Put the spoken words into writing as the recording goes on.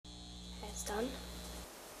done.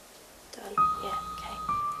 Done, yeah,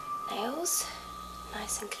 okay. Nails,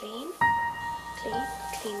 nice and clean.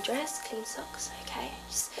 Clean dress, clean socks, okay.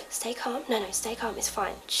 Just stay calm. No, stay calm, it's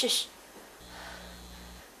fine. Shush.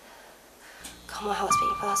 God, my heart's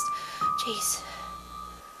beating fast. Jeez.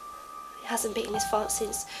 It hasn't beaten this fast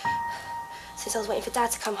since I was waiting for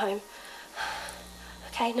Dad to come home.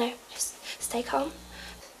 Okay, no, just stay calm.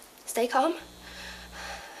 Stay calm.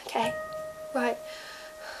 Okay, right.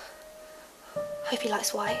 Hope he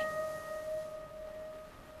likes white.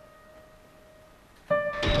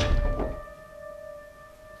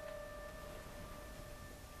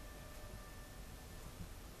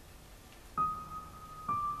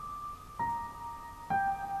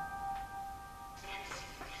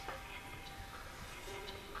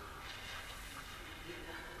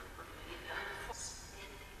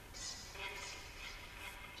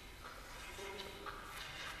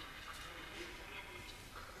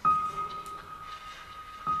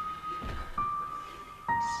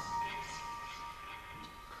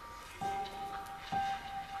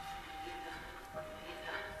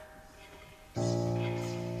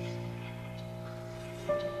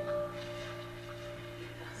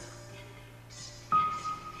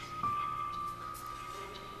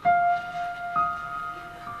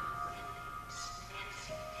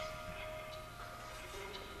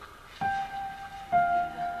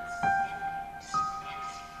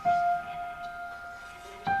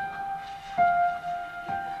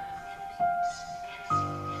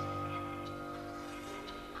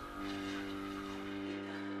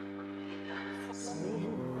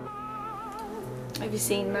 Have you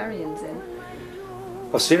seen Marion's in?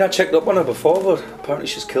 I've seen her checked up on her before, but apparently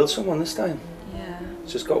she's killed someone this time. Yeah.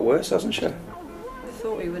 It's just got worse, hasn't she? I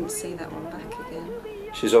thought we wouldn't see that one back again.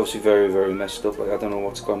 She's obviously very, very messed up. Like, I don't know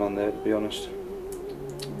what's gone on there, to be honest.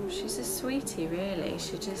 Well, she's a sweetie, really.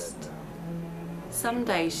 She just... Some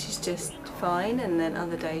days she's just fine, and then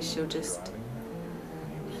other days she'll just...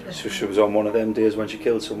 So she was on one of them days when she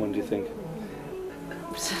killed someone, do you think?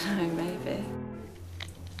 I don't know, maybe.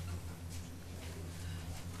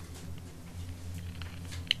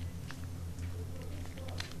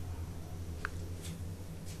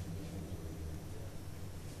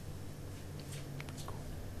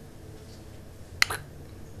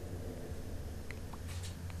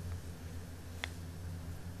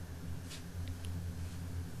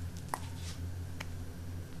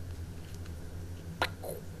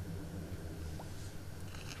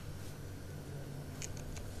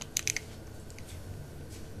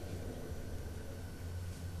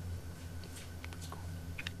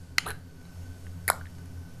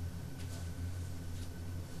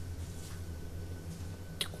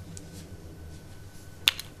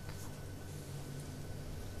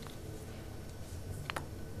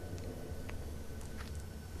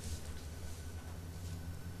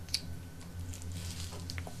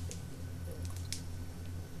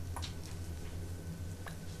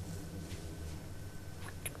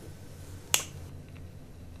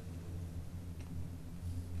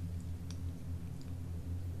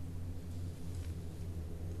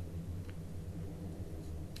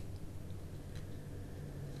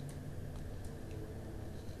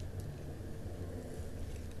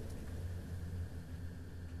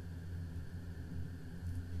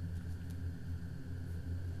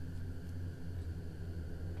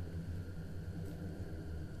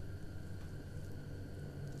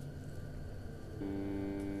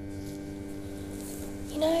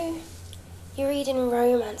 You know, you read in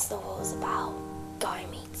romance novels about guy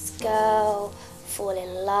meets girl, fall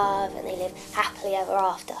in love, and they live happily ever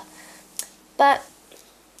after. But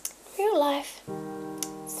real life,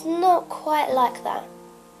 it's not quite like that.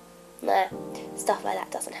 Nah, stuff like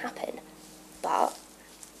that doesn't happen. But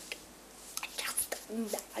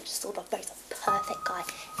I just saw the most perfect guy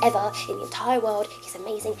ever in the entire world. He's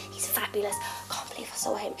amazing, he's fabulous. Can't believe I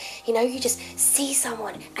saw him. You know, you just see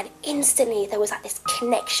someone and instantly there was like this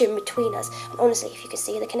connection between us. And honestly, if you could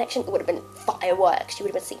see the connection, it would have been fireworks. You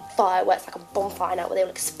would have been seeing fireworks like a bonfire night where they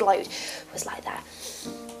will explode. It was like that.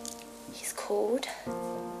 He's called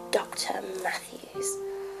Dr. Matthews.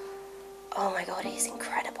 Oh my God, he's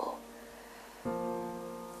incredible.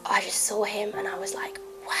 I just saw him and I was like,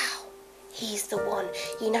 wow, he's the one.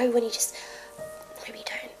 You know when you just, maybe you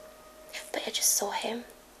don't, but I just saw him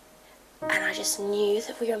and I just knew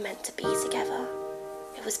that we were meant to be together.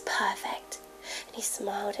 It was perfect. And he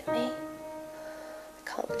smiled at me. I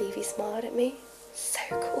can't believe he smiled at me. So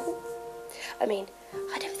cool. I mean,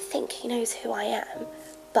 I don't think he knows who I am,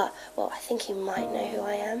 but, well, I think he might know who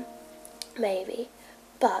I am. Maybe.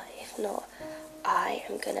 But if not, I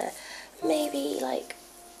am gonna maybe, like,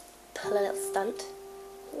 pull a little stunt.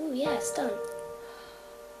 Ooh, yeah, it's done.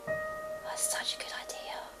 That's such a good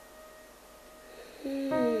idea.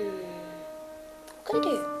 What can I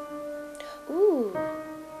do? Ooh,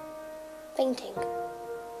 fainting.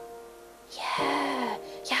 Yeah,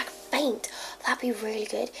 I could faint. That'd be really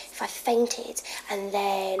good if I fainted and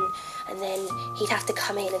then he'd have to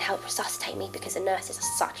come in and help resuscitate me because the nurses are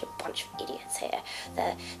such a bunch of idiots here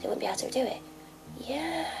that they wouldn't be able to do it.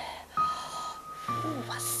 Yeah. Ooh,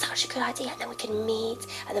 that's such a good idea. And then we could meet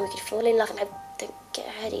and then we could fall in love and don't get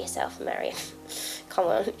ahead of yourself, Marion. Come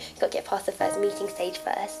on, you've got to get past the first meeting stage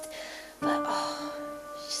first. But oh,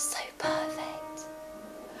 she's so perfect.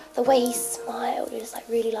 The way he smiled was like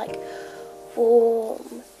really like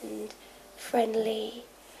warm and friendly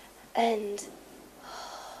and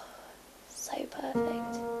so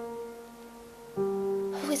perfect. I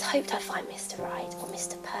always hoped I'd find Mr. Right or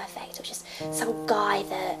Mr. Perfect or just some guy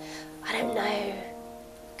that, I don't know,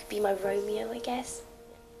 could be my Romeo, I guess.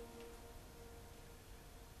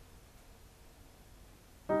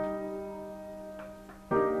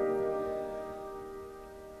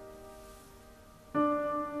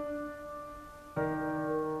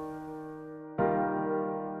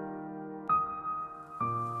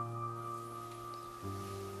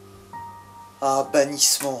 Ah,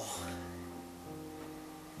 bannissement.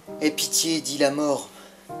 Aie pitié, dit la mort.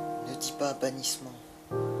 Ne dis pas bannissement.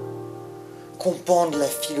 Qu'on pende la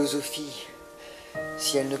philosophie,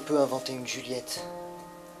 si elle ne peut inventer une Juliette.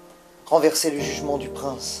 Renverser le jugement du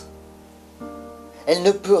prince. Elle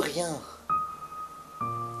ne peut rien.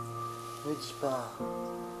 Ne dis pas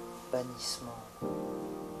bannissement.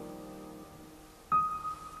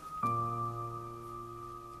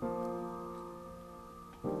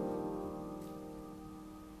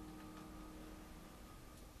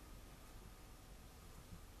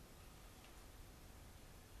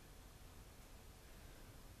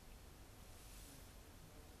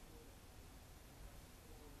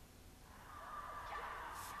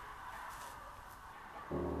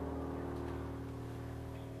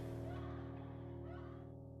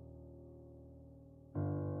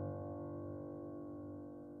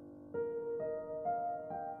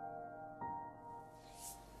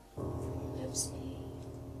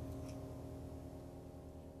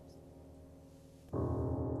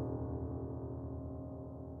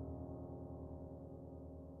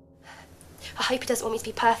 I hope he doesn't want me to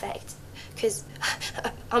be perfect, because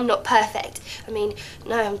I'm not perfect. I mean,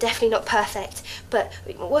 no, I'm definitely not perfect. But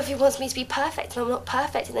what if he wants me to be perfect and I'm not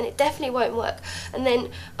perfect, and then it definitely won't work? And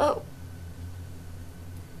then, oh.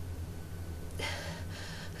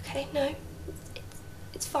 Okay, no,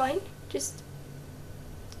 it's fine. Just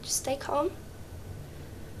stay calm.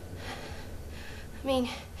 I mean,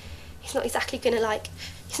 he's not exactly gonna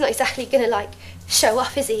show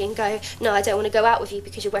up, is he, and go, no, I don't want to go out with you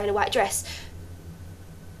because you're wearing a white dress.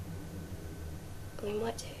 Or he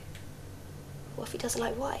might do. What if he doesn't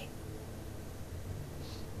like white?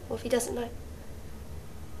 What if he doesn't like...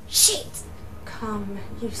 Shit! Come,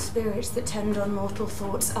 you spirits that tend on mortal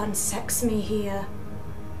thoughts, unsex me here.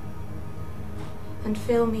 And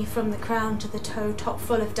fill me from the crown to the toe top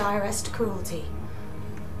full of direst cruelty.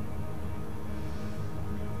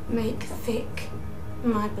 Make thick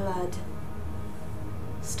my blood.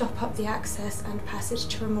 Stop up the access and passage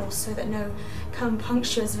to remorse so that no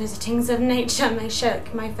compunctious visitings of nature may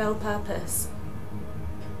shirk my fell purpose.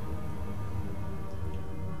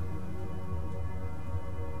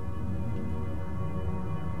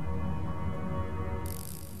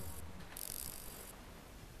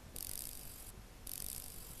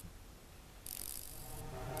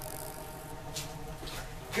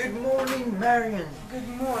 Good morning, Marion. Good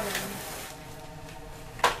morning.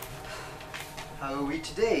 How are we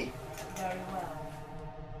today? Very well.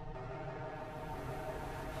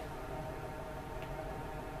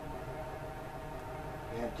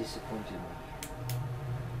 You have disappointed me.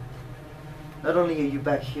 Not only are you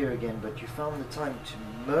back here again, but you found the time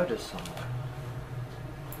to murder someone.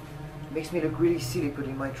 It makes me look really silly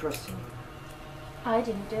putting my trust in you. I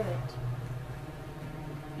didn't do it.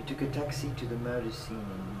 You took a taxi to the murder scene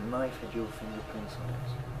and the knife had your fingerprints on it.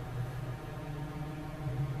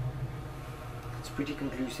 It's pretty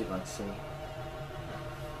conclusive, I'd say.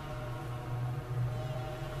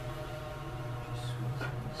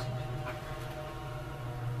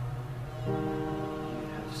 You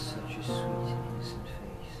have such a sweet, innocent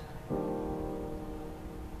face.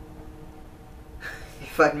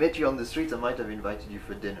 If I'd met you on the street, I might have invited you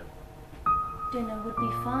for dinner. Dinner would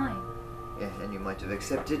be fine. Yeah, and you might have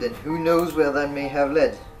accepted, and who knows where that may have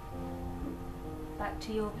led. Back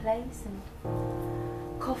to your place and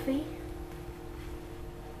coffee.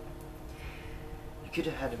 You could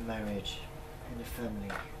have had a marriage, in the family.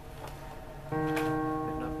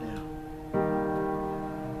 But not now.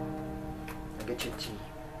 I'll get your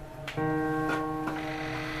tea.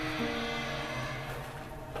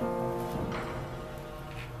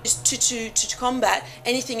 To combat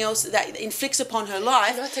anything else that inflicts upon her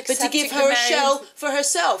life, but to give accepting her the a shell Marion. for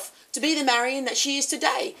herself, to be the Marion that she is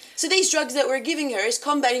today. So these drugs that we're giving her is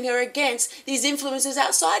combating her against these influences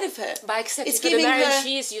outside of her. By accepting It's for the giving Marion her-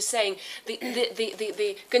 she is, you're saying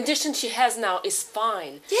the condition she has now is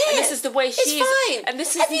fine. Yeah, And this is the way she it's is. fine. And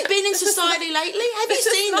this is Have you been in society lately? Have you this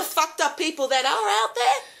is seen the not- fucked up people that are out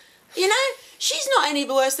there? You know, she's not any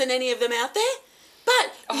worse than any of them out there.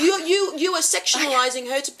 But you are sexualizing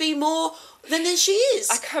her to be more than she is.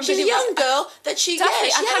 I can't She's a believe young girl that she Daphne,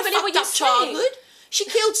 she I had can't a believe what fucked up you're saying. childhood. She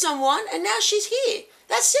killed someone and now she's here.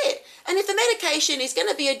 That's it. And if the medication is going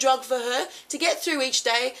to be a drug for her to get through each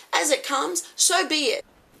day as it comes, so be it.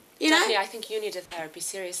 You know? Daphne, I think you need a therapy,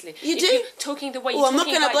 seriously. You If do? you're talking the way you're Well, I'm not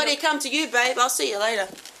talking going to about bloody come to you, babe. I'll see you later.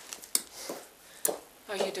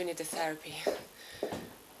 Oh, you do need a therapy.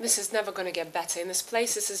 This is never going to get better. In this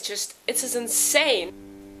place, this is just... It is insane.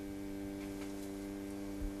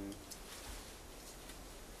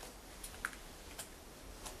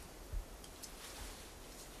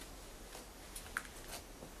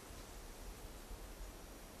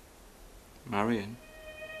 Marion.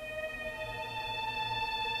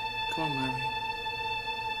 Come on, Marion.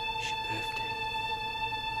 It's your birthday.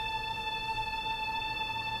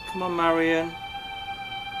 Come on, Marion.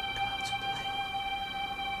 Come out to play.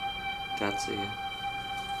 Dad's here.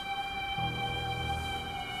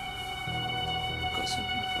 I've got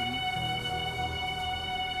something for you.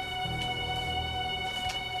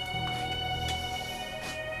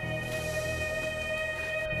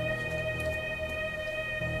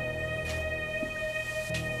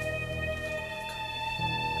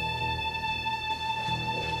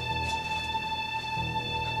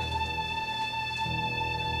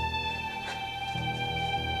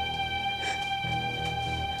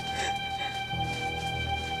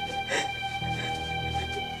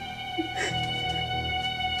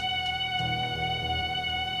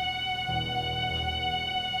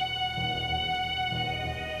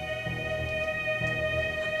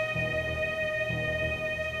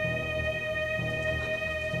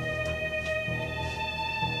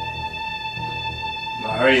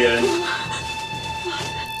 Marion.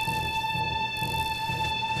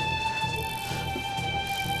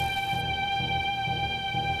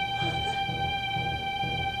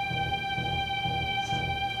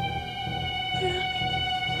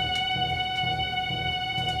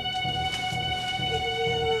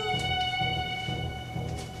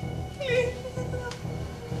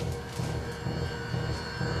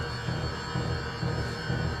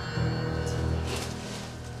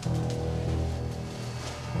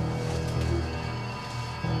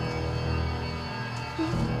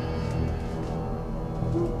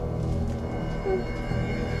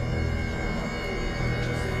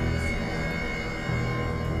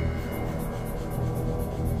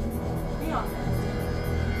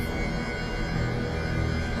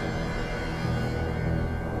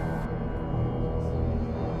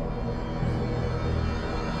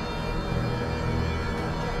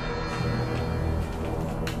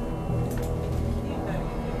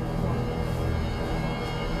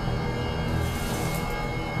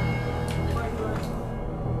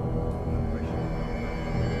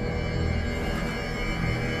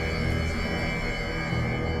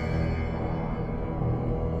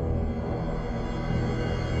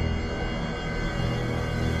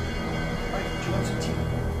 Do you want some tea?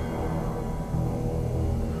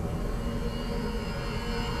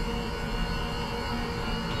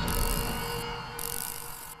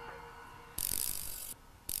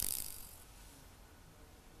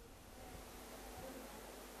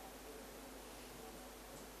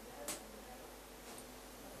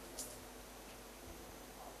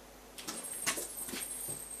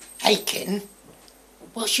 Aiken,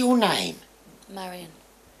 what's your name? Marion.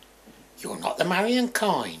 You're not the Marion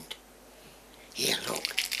kind. Here,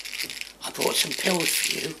 look. I brought some pills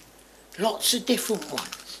for you. Lots of different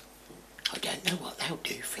ones. I don't know what they'll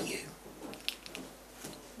do for you.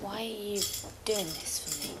 Why are you doing this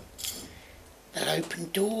for me? They'll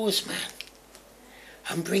open doors, man.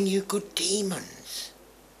 And bring you good demons.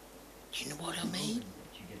 Do you know what I mean?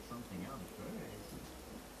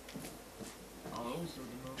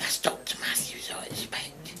 That's Dr. Matthews, I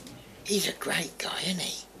expect. He's a great guy, isn't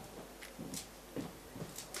he?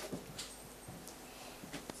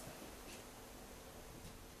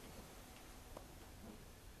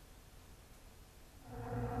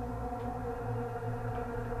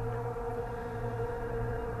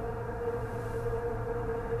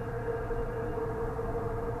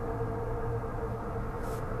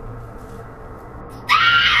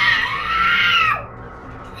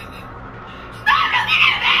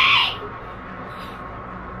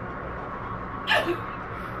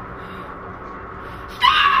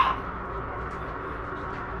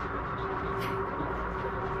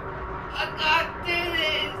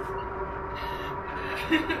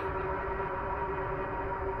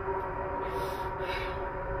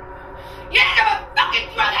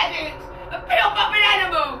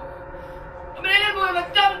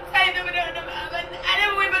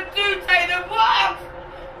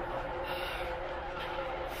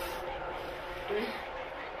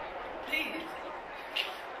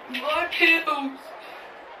 pills.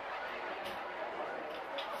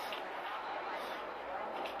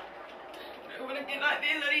 I want to get like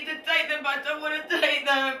this, I need to take them, but I don't want to take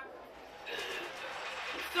them.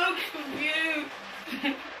 I'm so confused.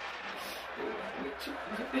 Which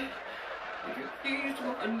ones? The confused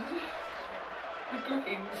ones. The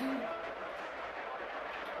greens.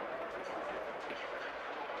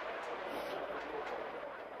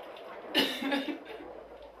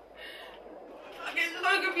 I get so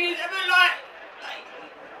confused. I mean, like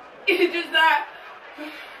it's just that,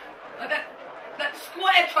 like that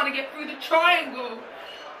square trying to get through the triangle.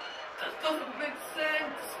 That doesn't make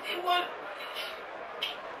sense. It was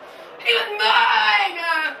mine.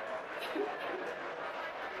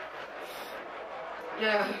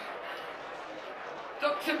 Yeah,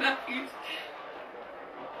 Dr. Matthews.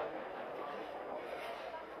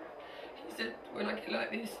 He said when I get like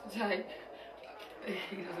this, say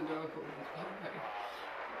he doesn't know I've got all this pain.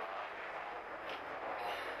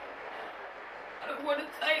 I don't want to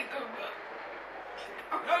take them, but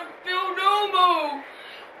I don't feel normal.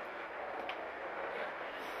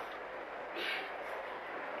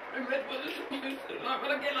 I read what it's supposed to like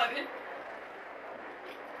when I get like this.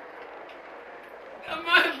 I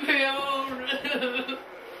might be old.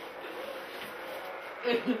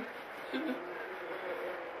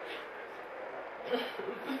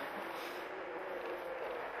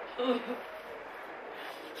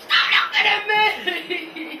 Stop looking at me!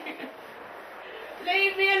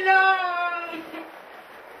 Leave me alone!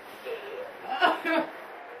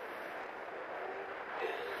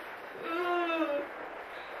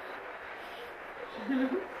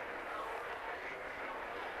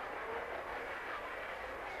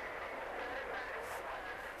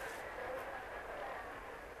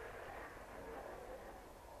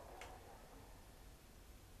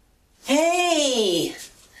 Hey!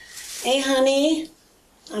 Hey, honey.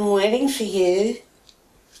 I'm waiting for you.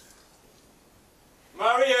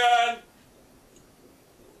 Marion!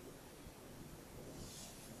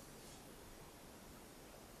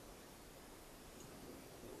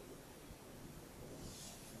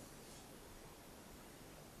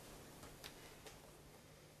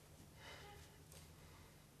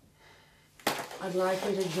 I'd like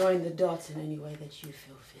you to join the dots in any way that you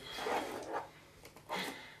feel fit.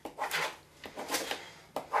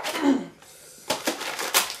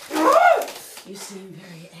 You seem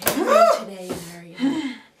very angry today,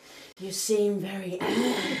 Marion. You seem very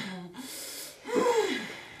angry.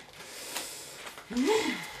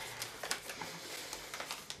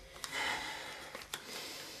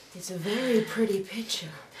 It's a very pretty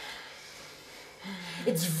picture.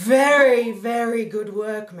 It's very, very good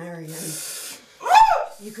work, Marion.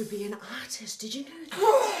 You could be an artist, did you know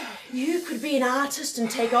that? You could be an artist and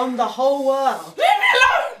take on the whole world. Leave me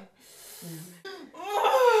alone!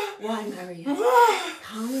 Why, Marion?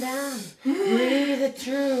 Calm down. Breathe it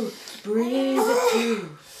through. Breathe it through.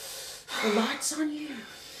 The light's on you.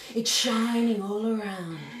 It's shining all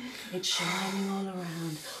around. It's shining all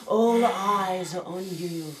around. All the eyes are on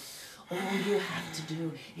you. All you have to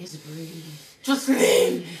do is breathe. Just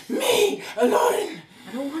leave me alone.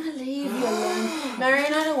 I don't want to leave you alone.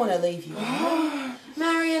 Marion, I don't want to leave you alone.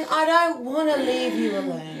 Marion, I don't want to leave you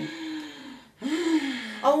alone.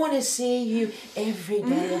 I want to see you every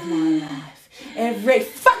day of my life. Every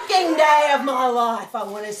fucking day of my life, I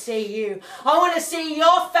want to see you. I want to see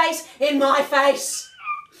your face in my face.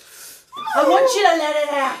 I want you to let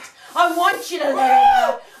it out. I want you to let it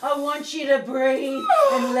out. I want you to breathe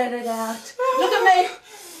and let it out. Look at me.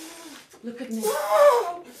 Look at me.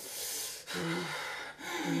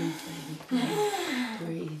 Breathe, baby.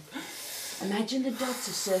 Breathe. Imagine the dots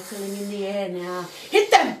are circling in the air now.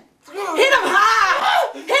 Hit them! Hit them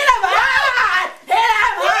hard! Hit them hard! Hit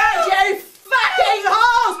them hard, you fucking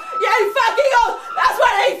holes! You fucking holes! That's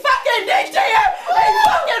what he fucking did to you! He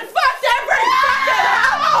fucking fucked every fucking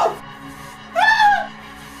hole!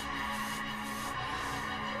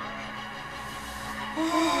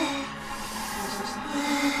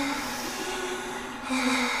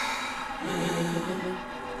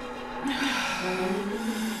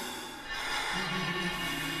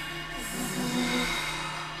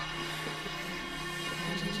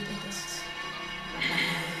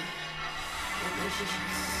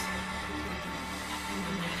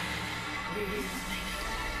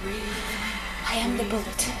 I am the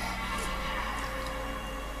bullet.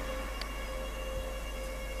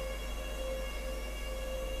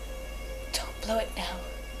 Don't blow it now.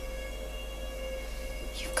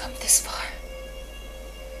 You've come this far.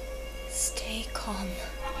 Stay calm.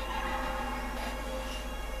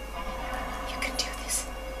 You can do this.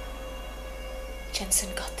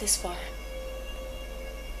 Jensen got this far.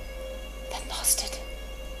 Then lost it.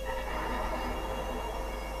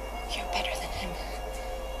 You're better than him.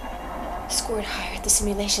 Scored higher at the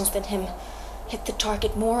simulations than him. Hit the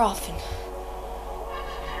target more often.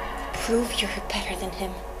 Prove you're better than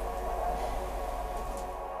him.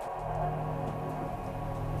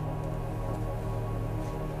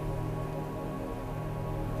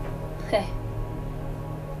 Hey.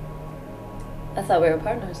 I thought we were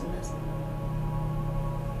partners in this.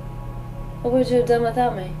 What would you have done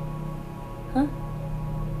without me? Huh?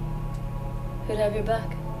 Who'd have your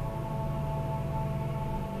back?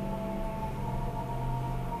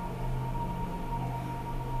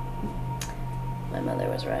 My mother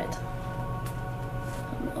was right.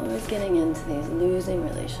 I'm always getting into these losing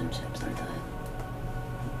relationships, aren't I?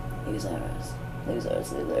 Losers.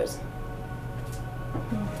 Losers, losers.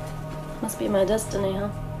 Must be my destiny, huh?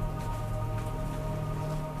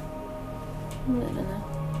 I don't know.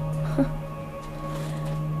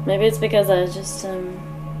 Maybe it's because I just,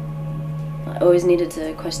 I always needed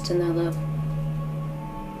to question their love.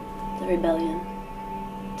 The rebellion.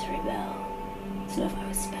 To rebel. To know if I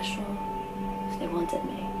was special. If they wanted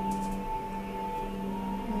me.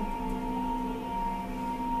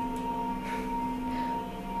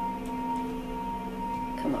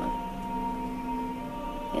 Come on.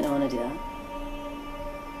 You don't want to do that?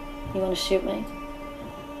 You want to shoot me?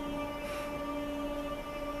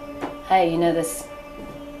 Hey, you know, this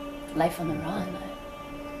life on the run, I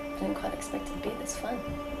didn't quite expect it to be this fun.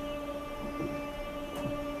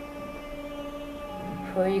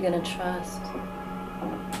 Who are you gonna trust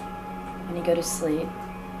when you go to sleep?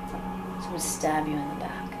 Someone stab you in the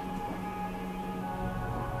back.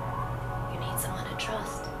 You need someone to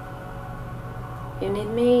trust. You need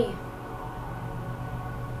me.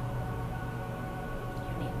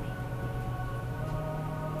 You need me.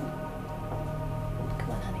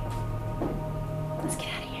 Come on, honey. Let's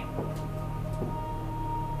get out of here.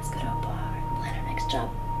 Let's go to a bar and plan our next job.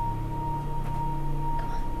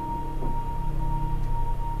 Come on.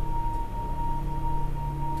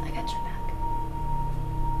 I got your back.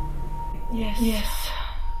 Yes. Yes.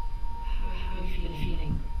 How are you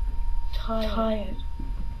feeling? Tired.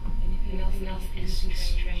 Anything else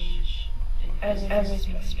strange?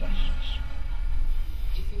 Everything's strange.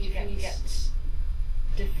 Do you think you get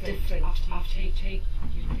different after you take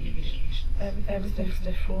your medication? Everything's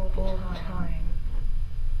different all the time.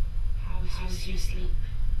 How's your sleep?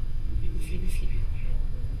 You've been sleeping?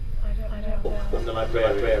 I don't know. I'm the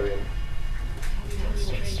librarian. How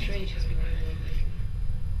strange has been going on lately?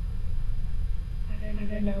 I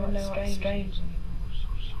don't know what's strange anymore.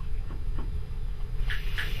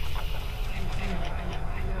 I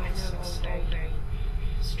know it's very, very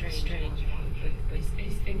strange, but is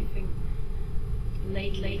anything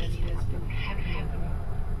lately that's been happening?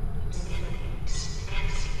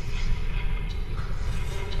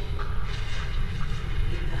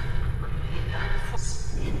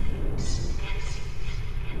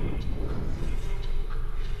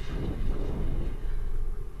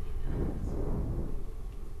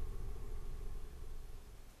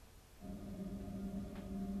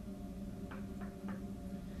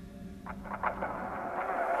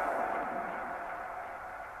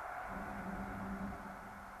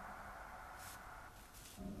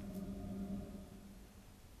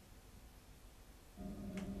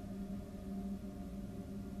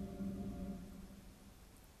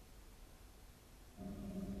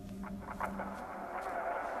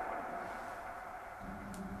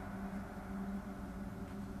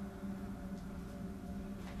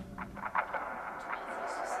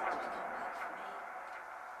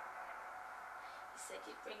 Said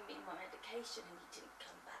you'd bring me my medication and you didn't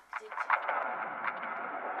come back, did you?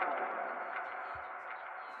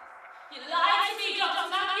 You lied to me, Dr.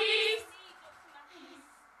 Matthews! You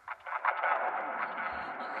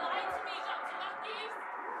lied to me, Dr. Matthews!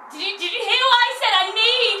 Did you hear what I said? I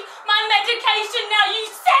need my medication now. You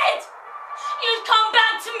said you'd come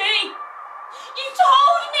back to me. You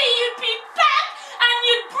told me you'd be back and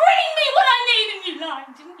you'd bring me what I need, and you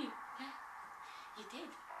lied, didn't you? Yeah, you did.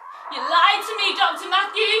 You lied to me, Dr.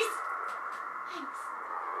 Matthews. Thanks.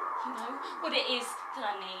 You know what it is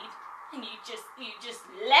that I need, and you just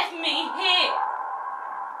left me here.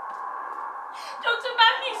 Dr.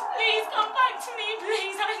 Matthews, please come back to me,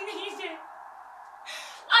 please. I need it.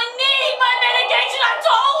 I need my medication. I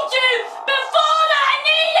told you before that I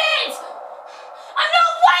need it. I'm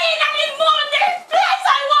not waiting anymore in this place.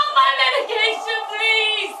 I want my medication,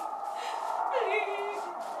 please. Please.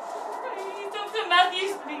 Please, Dr.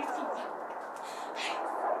 Matthews, please come back.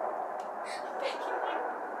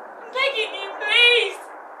 I'm begging you, please.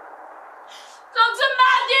 Dr.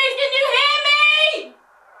 Matthews, can you hear me?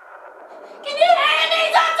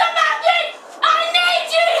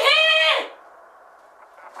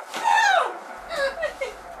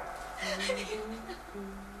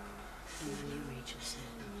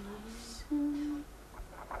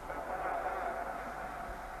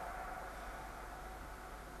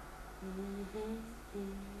 And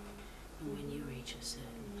when you reach a certain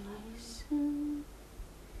place,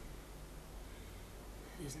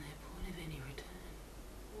 there's no point of any return.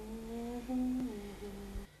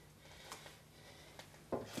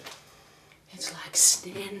 It's like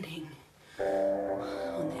standing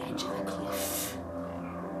on the edge of the cliff.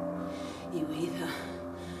 You either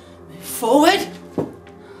move forward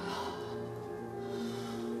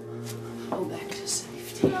or back to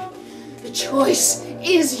safety. The choice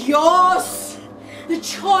is yours. The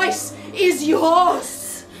choice is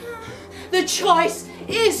yours. The choice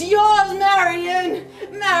is yours, Marion.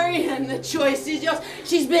 Marion, the choice is yours.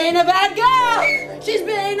 She's been a bad girl. She's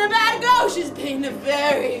been a bad girl. She's been a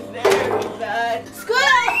very, very bad.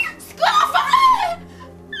 Squirrel! Squirrel for me!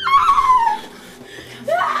 Ah!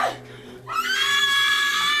 Ah!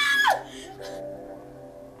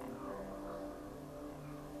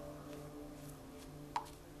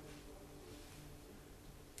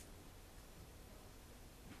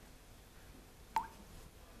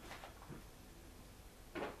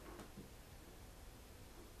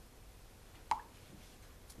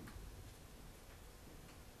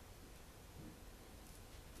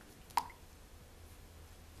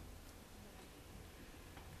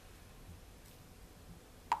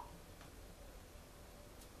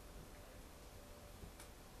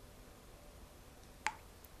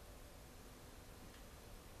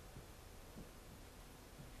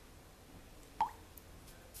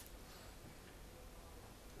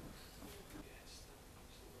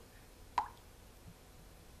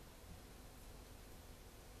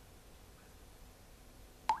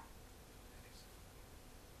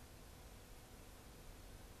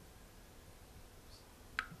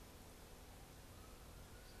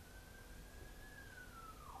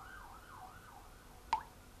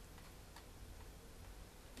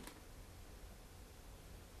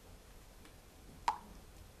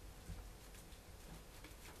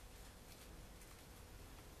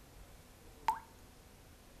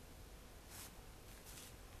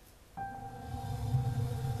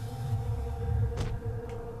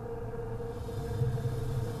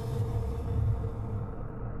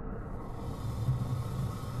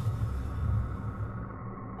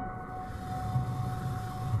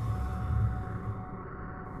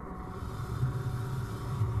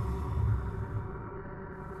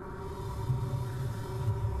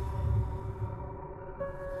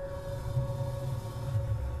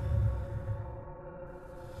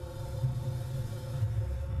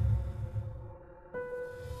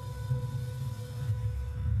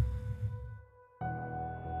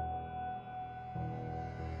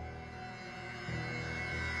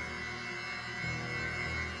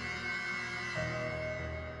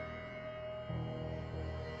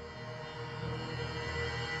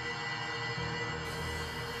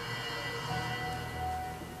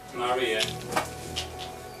 Marion.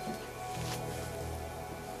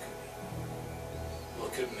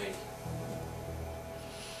 Look at me.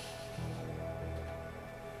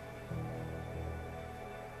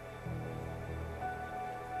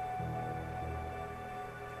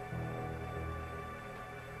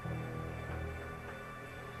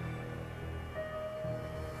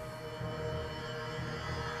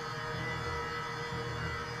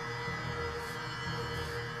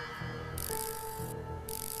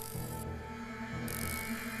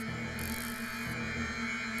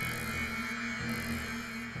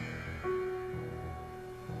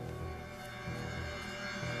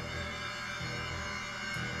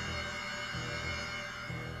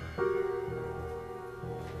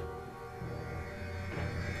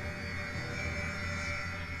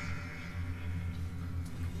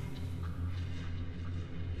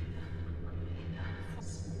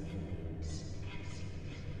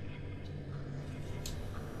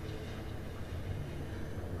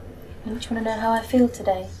 Don't you want to know how I feel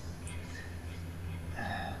today?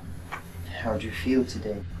 How do you feel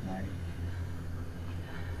today, Marion?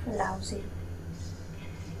 Lousy.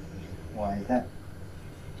 Why is that?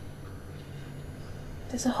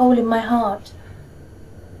 There's a hole in my heart.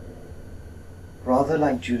 Rather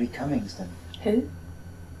like Julie Cummings, then. Who?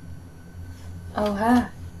 Oh,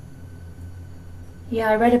 her. Yeah,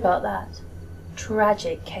 I read about that.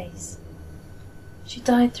 Tragic case. She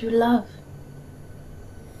died through love.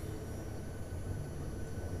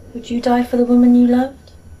 Would you die for the woman you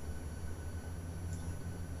loved?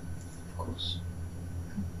 Of course.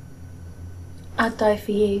 I'd die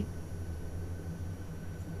for you.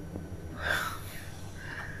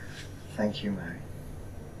 Thank you, Marion.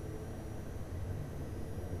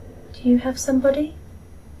 Do you have somebody?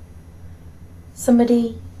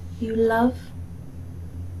 Somebody you love?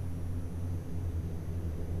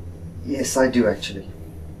 Yes, I do, actually.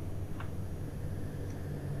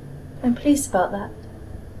 I'm pleased about that.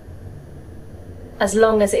 As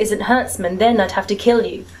long as it isn't Hertzman, then I'd have to kill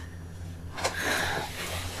you.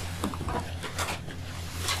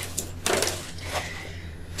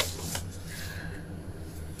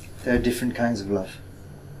 There are different kinds of love.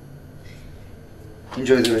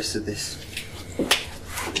 Enjoy the rest of this.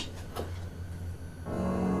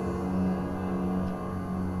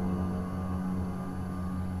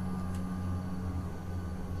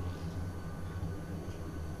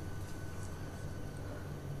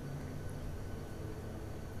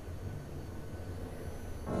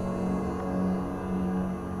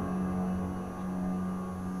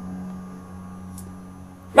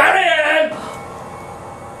 Marion!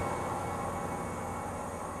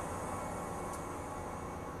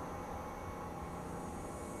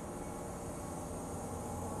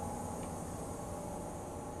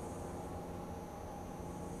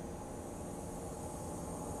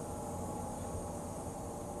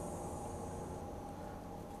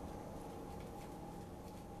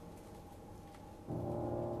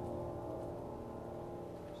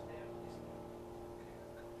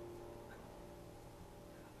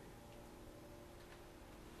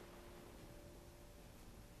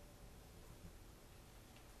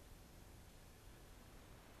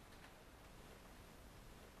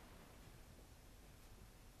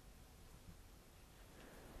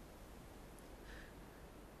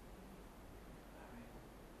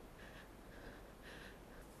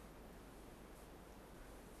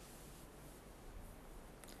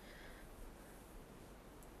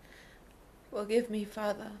 Forgive me,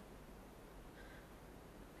 Father,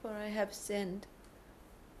 for I have sinned.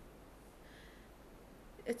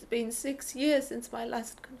 It's been 6 years since my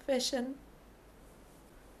last confession.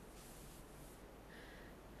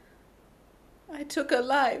 I took a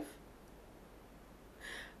life,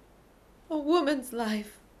 a woman's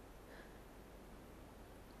life.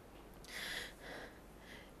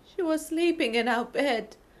 She was sleeping in our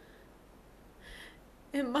bed,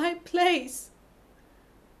 in my place.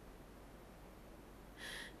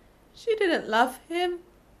 She didn't love him.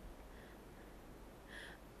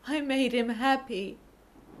 I made him happy.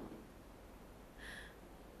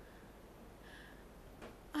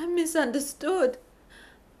 I'm misunderstood.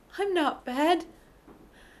 I'm not bad.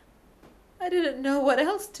 I didn't know what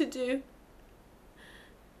else to do.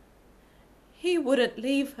 He wouldn't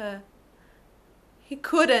leave her. He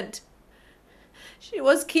couldn't. She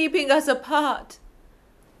was keeping us apart.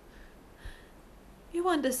 You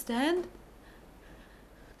understand?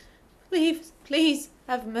 Please, please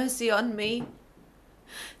have mercy on me.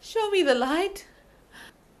 Show me the light.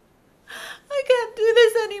 I can't do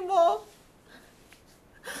this anymore.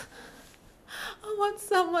 I want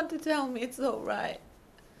someone to tell me it's all right.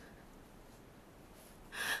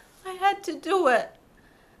 I had to do it.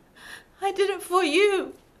 I did it for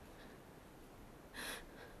you.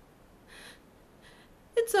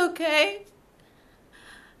 It's okay.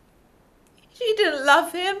 She didn't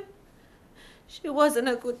love him. She wasn't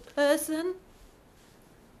a good person.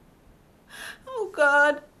 Oh,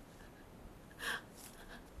 God.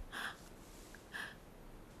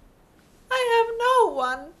 I have no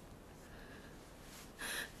one.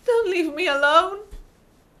 Don't leave me alone.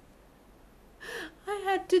 I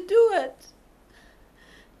had to do it.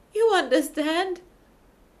 You understand?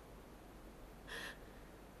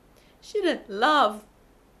 She didn't love.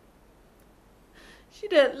 She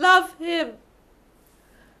didn't love him.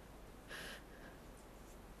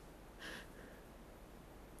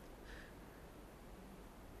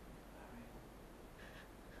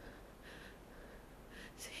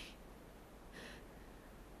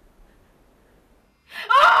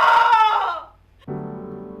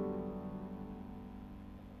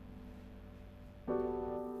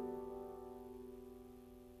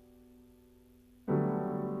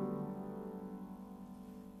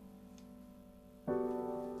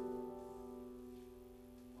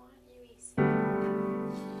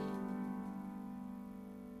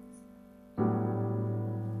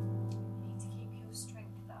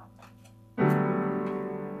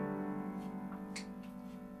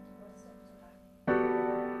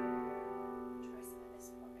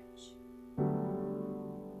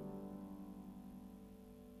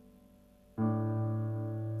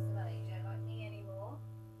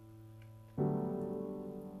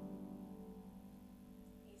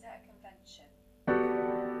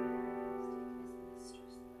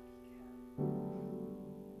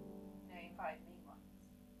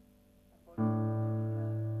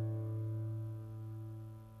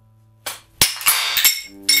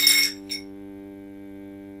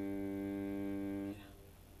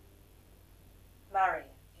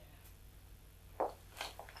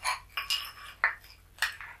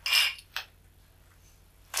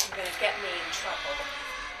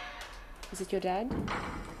 Is it your dad?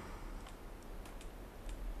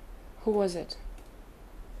 Who was it?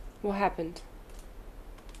 What happened?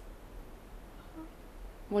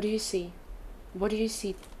 What do you see? What do you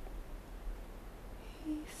see?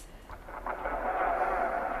 He said,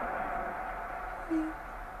 I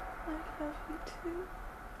love you too.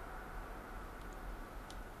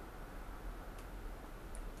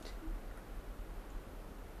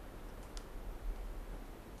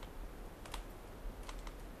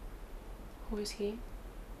 Who is he?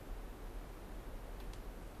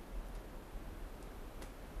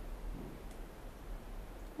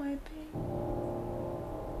 My baby.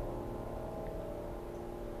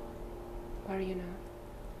 Where are you now?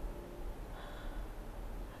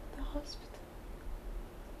 At the hospital.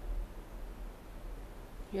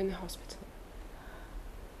 You're in the hospital.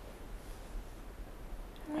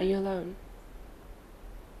 Are you alone?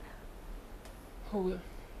 Who?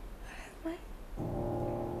 My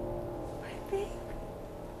baby.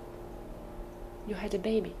 You had a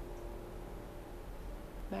baby.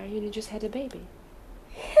 Marion, you just had a baby.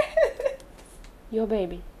 Your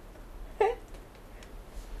baby.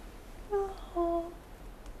 Oh.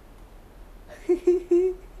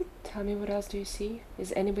 Tell me, what else do you see?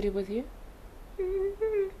 Is anybody with you?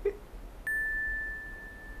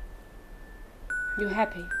 You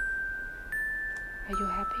happy? Are you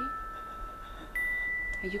happy?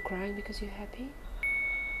 Are you crying because you're happy?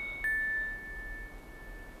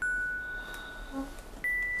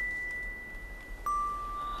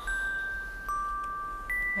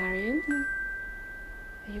 Marion?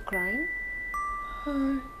 Are you crying?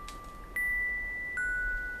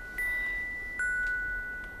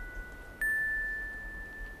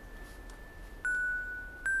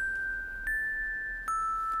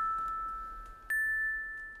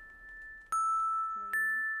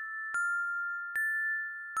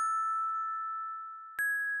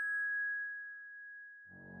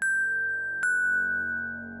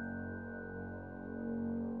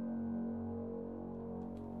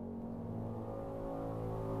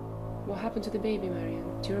 What happened to the baby, Marion?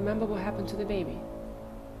 Do you remember what happened to the baby?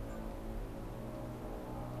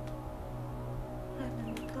 I'm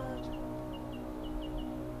in the garden.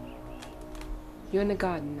 You're in the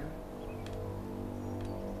garden now.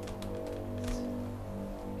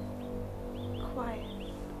 Quiet.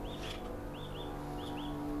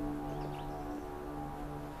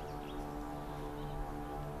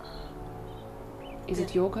 Is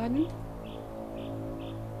it your garden?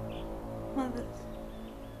 Mother's.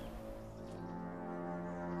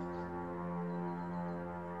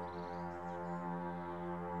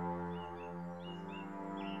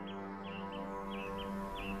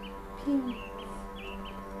 Do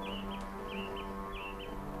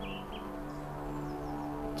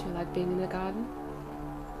you like being in the garden?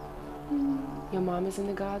 Your mom is in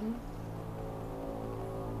the garden?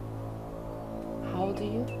 How old are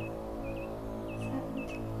you?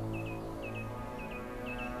 17.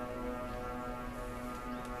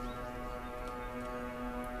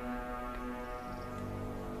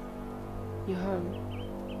 You're home.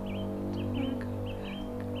 Don't want to go back.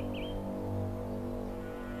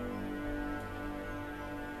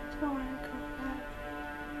 Don't want to go back.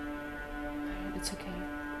 It's okay.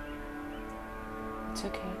 It's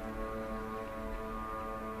okay.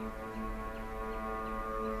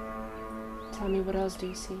 Tell me, what else do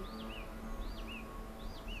you see?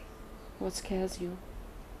 What scares you?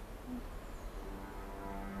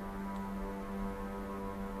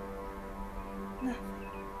 Nothing.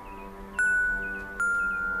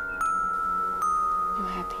 You're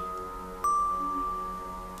happy.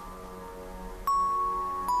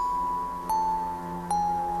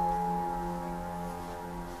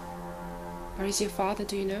 Where is your father,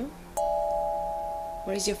 do you know?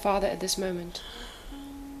 Where is your father at this moment?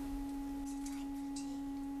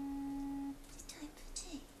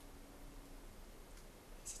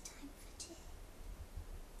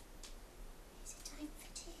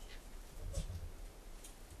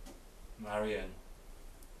 Marion.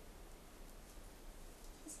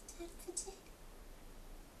 Is it time for tea?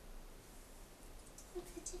 Time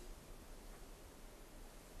for tea.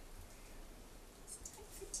 It's time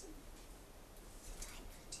for tea. Time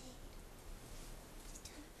for tea.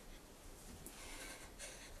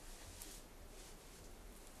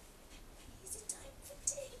 Is it time for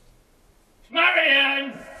tea?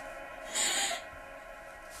 Marion!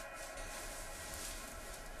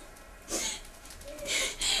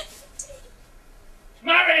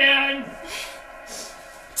 Marion!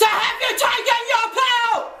 So have you taken your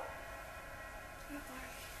pill? Don't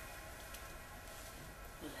worry.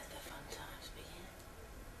 We'll let the fun times begin.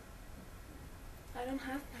 I don't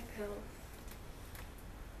have my pill.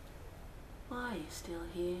 Why are you still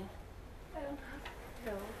here? I don't have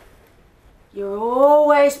to know. You're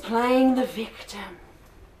always playing the victim.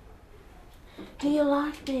 Do you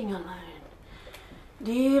like being alone?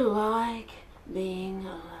 Do you like being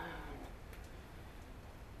alone?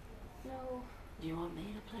 No. Do you want me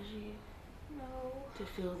to pleasure you? No. To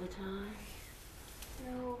fill the time?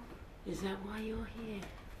 No. Is that why you're here?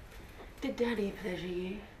 Did Daddy pleasure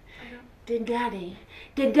you? I don't. Did Daddy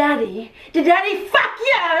fuck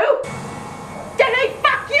you? Did he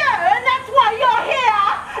fuck you? And that's why you're here?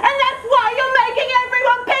 And that's why you're making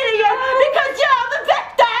everyone pity you? Because you're the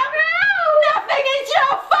victim? No! Nothing is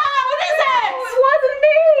your fault, is it? It wasn't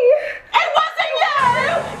me! It wasn't you!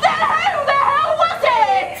 Then who the hell was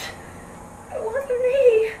it? It wasn't me!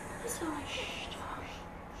 It's alright, shh.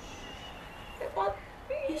 It wasn't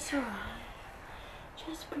me! It's alright.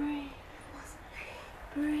 Just breathe. It wasn't me.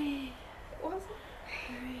 Breathe. It wasn't me.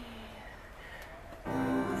 Breathe. It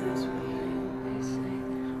wasn't me. They say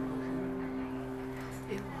that it wasn't me.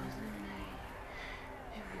 It wasn't me.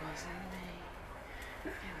 It wasn't me.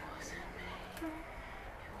 It wasn't me.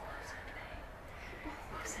 It wasn't me. It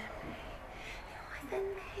wasn't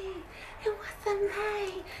me. It wasn't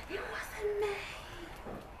me. It wasn't me.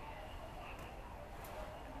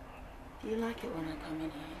 Do you like it when I come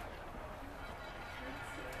in here?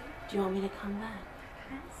 Do you want me to come back?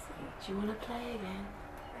 Do you want to play again?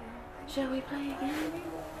 Shall we play again?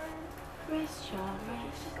 Rest, child,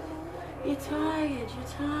 rest. You're tired,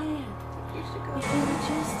 you're tired. You should go. If you would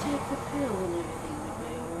just take the pill and everything would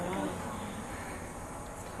be alright.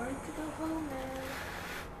 It's hard to go home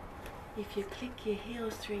now. If you click your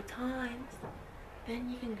heels 3 times, then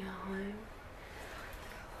you can go home.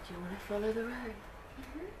 Do you want to follow the road?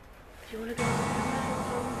 Do you want to go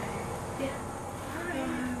home? Yeah. Go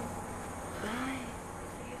home. Bye.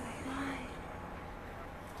 Bye.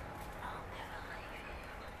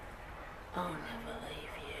 I'll never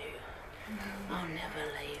leave you. I'll never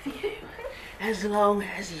leave you. As long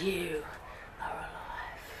as you are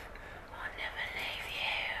alive, I'll never leave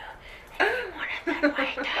you. And you want it that way,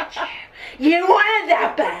 don't you? You want it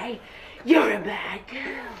that way? You're a bad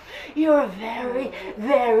girl. You're a very,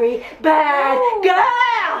 very bad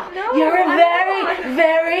girl. No, You're a I'm very, not.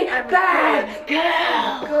 very I'm bad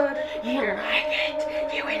girl. Good. You like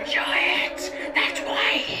it. You enjoy it. That's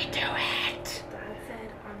why you do it. Dad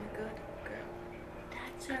said I'm a good girl.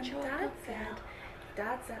 Dad said you're a Dad good said, girl.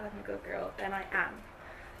 Dad said I'm a good girl, then I am.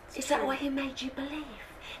 Is that why he made you believe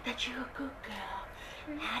that you're a good girl?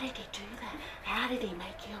 How did he do that? How did he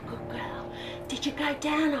make you a good girl? Did you go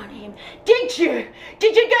down on him? Did you?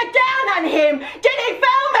 Did you go down on him? Did he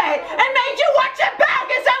film it and made you watch it back?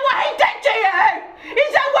 Is that what he did to you?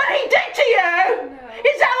 Is that what he did to you? No.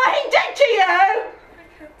 Is that what he did to you? I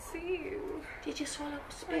can't see you. Did you swallow a I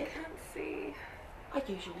spit? can't see. I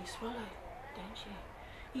usually swallow, don't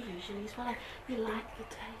you? You usually swallow. You like the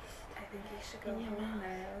taste. I think you should go In your home mouth.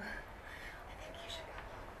 now. I think you should go.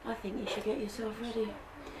 I think you should get yourself ready.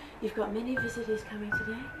 You've got many visitors coming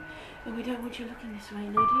today, and we don't want you looking this way,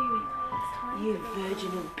 now do we? You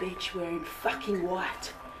virginal bitch wearing fucking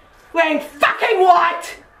white. Wearing fucking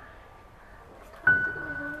white!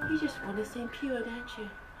 You just want to seem pure, don't you?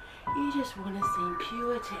 You just want to seem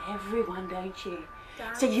pure to everyone, don't you?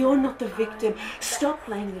 Dad So you're said not the victim. I'm- Stop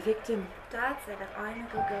playing the victim. Dad said that I'm a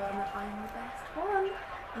good girl and that I'm the best one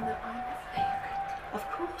and that I'm his favourite.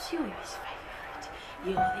 Of course you're his favourite.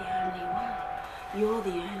 You're the only one. You're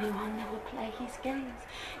the only one that will play his games.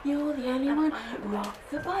 You're the only one.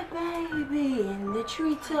 Rock-a-bye baby in the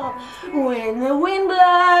treetop. When the wind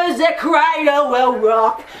blows, the cradle will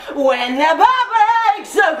rock. When the bar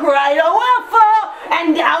breaks, the cradle will fall.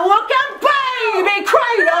 And down will come baby,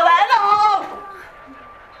 cradle and all.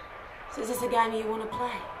 So is this a game you want to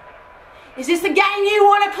play? Is this the game you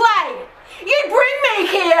want to play? You bring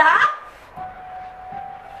me here.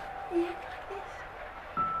 You act like this.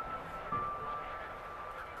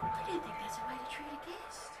 I didn't think that's a way to treat a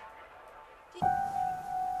guest.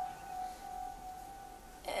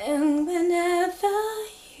 And whenever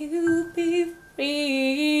you be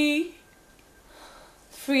free,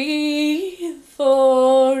 free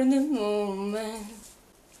for the moment,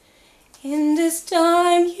 in this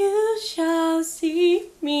time you shall see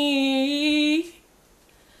me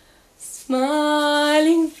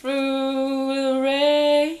smiling through the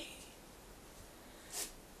rain.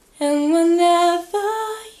 And whenever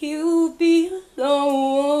you be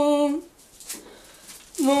alone,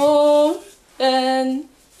 more than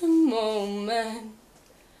a moment,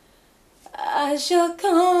 I shall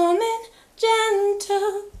come in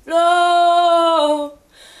gentle flow,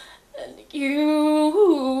 and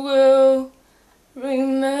you will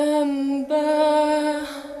remember.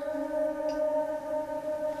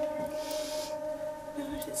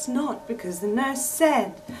 because the nurse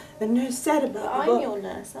said about the I'm book. your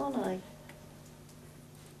nurse, aren't I?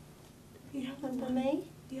 The other Remember one. me?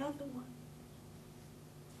 The other one.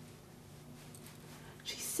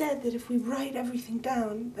 She said that if we write everything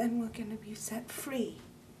down, then we're going to be set free.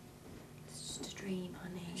 It's just a dream,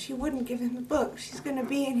 honey. She wouldn't give him the book. She's going to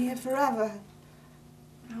be in here forever.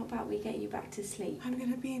 How about we get you back to sleep? I'm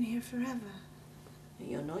going to be in here forever. No,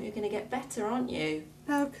 you're not. You're going to get better, aren't you?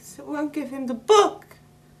 No, because it won't give him the book.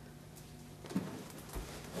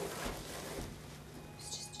 It's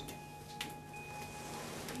just a dream.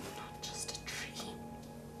 Not just a dream.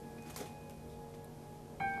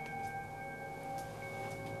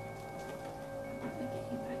 We'll get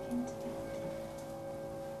you back into bed.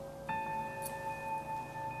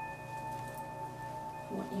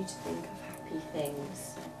 I want you to think of happy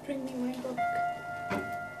things. Bring me my book.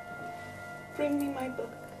 Bring me my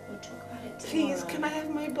book. We'll talk about it tomorrow. Please, can I have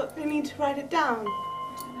my book? I need to write it down. I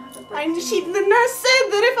don't have a book. The nurse said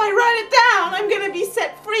that if I write it down, I'm going to be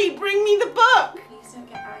set free. Bring me the book. Please don't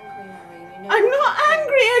get angry, Marion. You know I'm not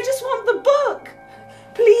angry. I just want the book.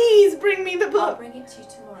 Please bring me the I'll book. bring it to you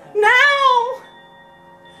tomorrow. Now.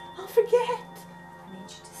 I'll forget. I need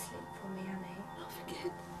you to sleep for me, honey.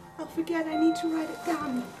 I'll forget. I need to write it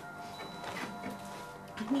down.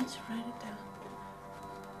 I need to write it down.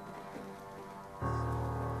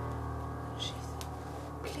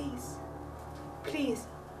 Please. Please.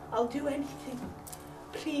 I'll do anything.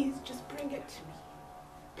 Please, just bring it to me.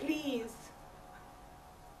 Please.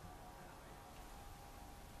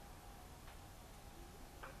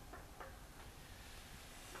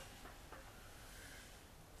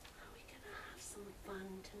 Are we gonna have some fun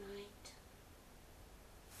tonight?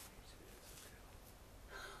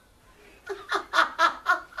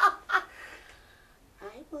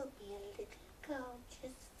 I will be a little girl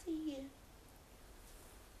just for you.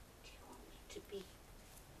 Do you want me to be a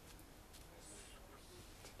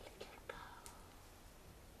sweet little girl?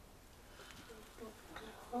 Little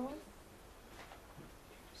girl?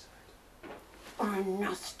 Or a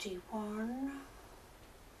nasty one?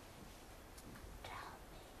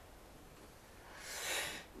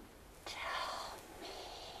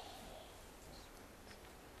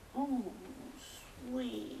 Oh,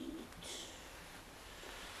 sweet.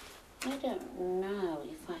 I don't know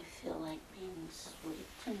if I feel like being sweet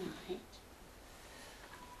tonight.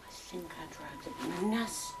 I think I'd rather be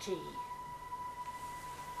nasty.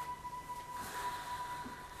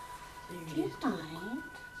 Do you mind?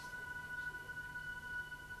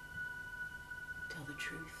 Tell the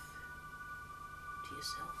truth to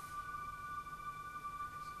yourself.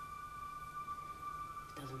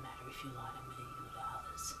 It doesn't matter if you lie to me or to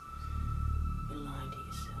others. You're lying to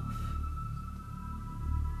yourself.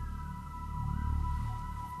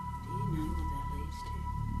 Do you know what that leads to?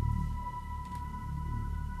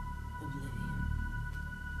 Oblivion.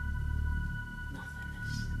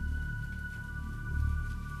 Nothingness.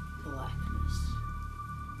 Blackness.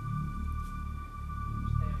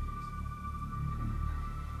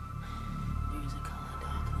 There is a colour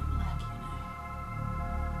darker than black, you know.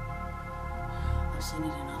 I've seen it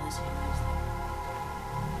in others who use them.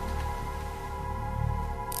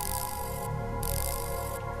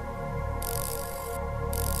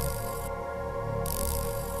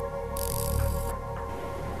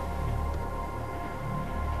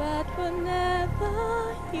 But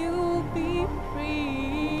whenever you'll be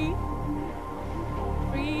free,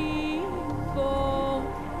 free for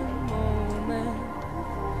the moment,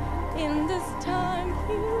 in this time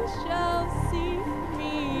you shall see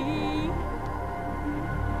me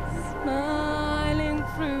smiling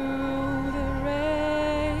through the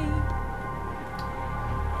rain.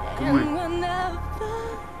 Good And morning. whenever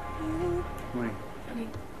you... Morning.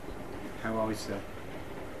 How are we, sir?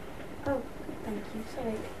 Oh, thank you.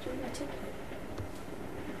 Sorry, could you articulate?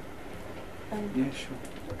 Yeah, sure.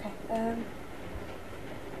 Okay.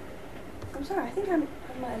 I'm sorry. I think I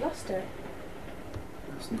might have lost her.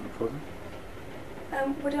 That's not a problem.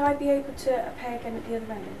 Would I be able to appear again at the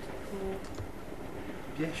other end? Or...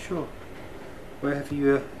 Yeah, sure. Where have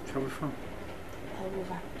you travelled from?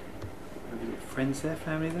 Wolverhampton. Have you got friends there,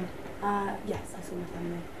 family there? Yes, I saw my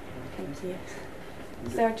family. Okay. Thank you.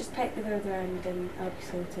 Is So I'll just take the other end and I'll be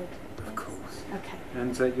sorted. Of course. Okay.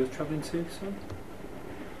 And you're travelling too, son?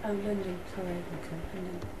 Oh, London, sorry. Okay.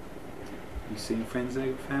 London. You seeing friends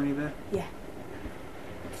there, family there? Yeah.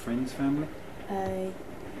 Friends, family?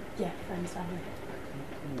 Yeah, friends, family.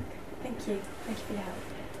 Okay. Thank you. Thank you for your help.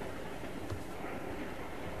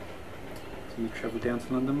 So you travel down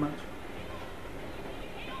to London much?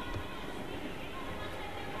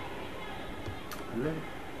 Hello?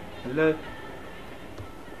 Hello?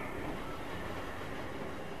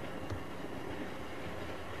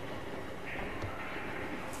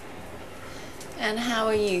 And how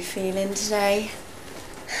are you feeling today?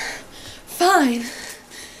 Fine.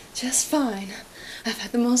 Just fine. I've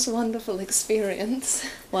had the most wonderful experience.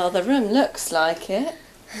 Well, the room looks like it.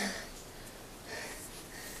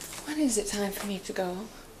 When is it time for me to go?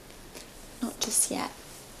 Not just yet.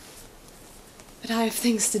 But I have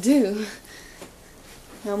things to do.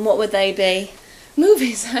 And what would they be?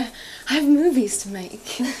 Movies. I have movies to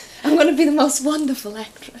make. I'm going to be the most wonderful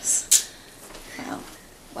actress. Well,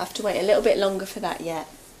 we'll have to wait a little bit longer for that yet.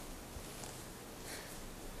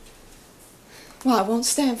 Well, I won't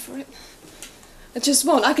stand for it. I just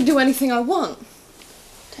won't. I can do anything I want.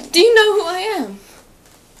 Do you know who I am?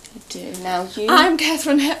 I do. Now you... I'm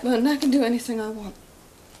Katharine Hepburn. I can do anything I want.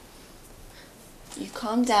 You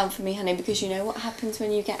calm down for me, honey, because you know what happens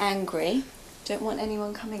when you get angry. Don't want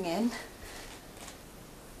anyone coming in.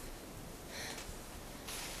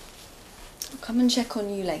 I'll come and check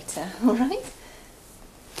on you later, all right?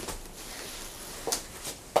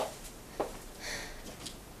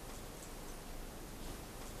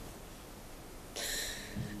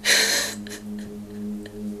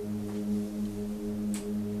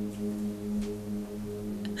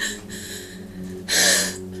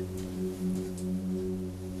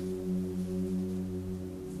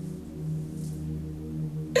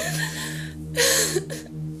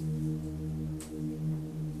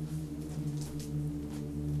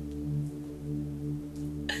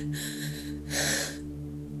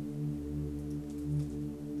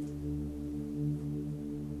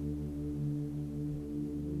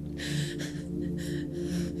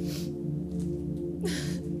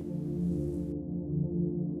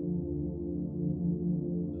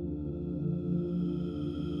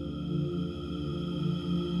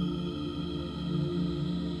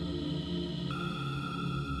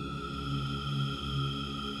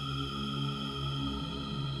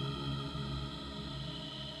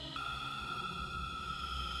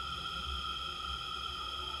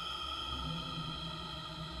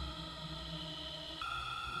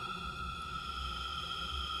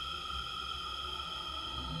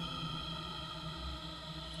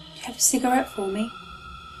 Do you have a cigarette for me?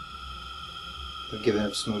 I've given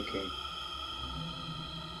up smoking.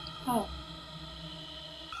 Oh.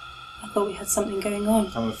 I thought we had something going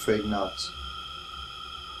on. I'm afraid not.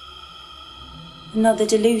 Another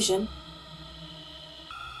delusion?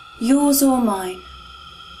 Yours or mine?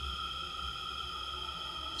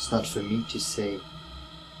 It's not for me to say.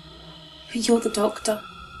 But you're the doctor.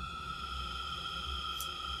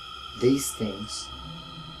 These things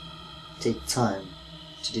take time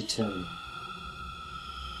to determine.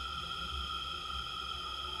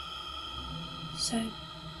 So,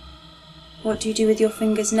 what do you do with your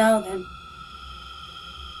fingers now then?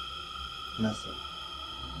 Nothing.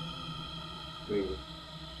 Really.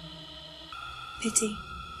 Pity.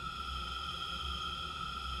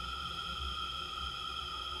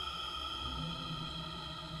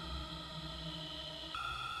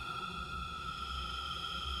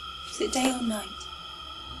 Is it day or night?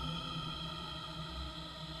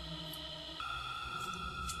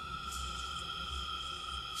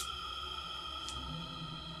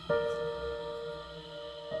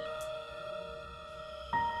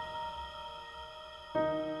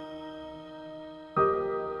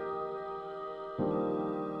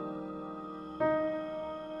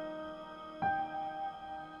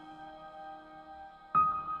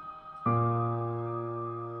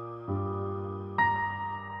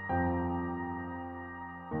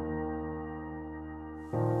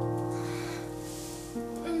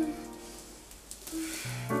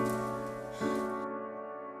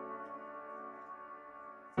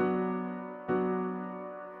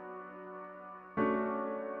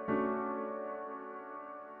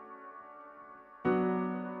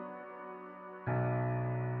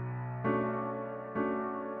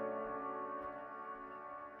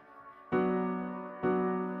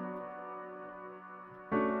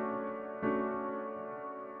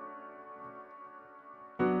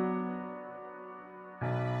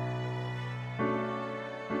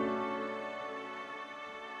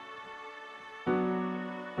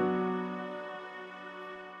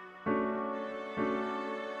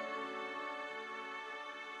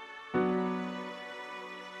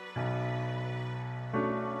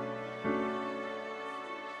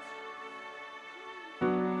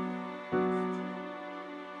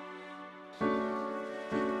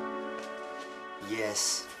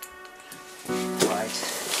 Yes. Right.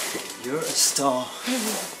 You're a star.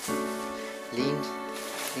 Lean,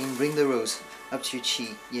 bring the rose up to your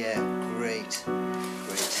cheek. Yeah, great.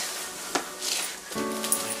 Great.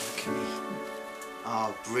 Right, look at me.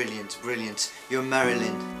 Oh, brilliant, brilliant. You're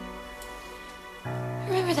Marilyn.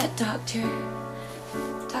 Remember that doctor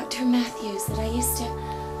Dr. Matthews that I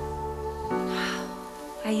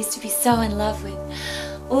used to be so in love with.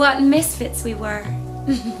 What misfits we were.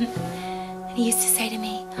 And he used to say to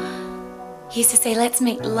me, let's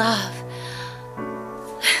make love.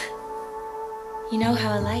 You know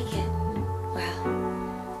how I like it?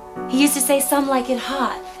 Well, he used to say some like it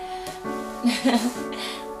hot.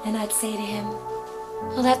 And I'd say to him,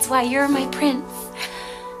 well, that's why you're my prince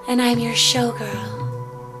and I'm your showgirl.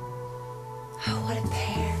 Oh, what a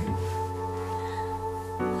pair.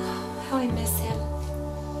 Oh, how I miss him.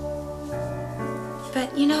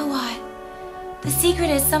 But you know what? The secret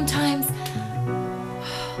is sometimes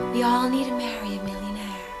we all need to marry a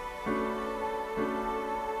millionaire.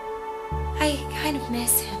 I kind of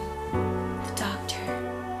miss him, the doctor.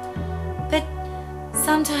 But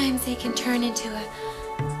sometimes they can turn into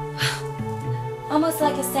almost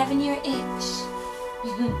like a 7-year itch.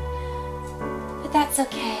 But that's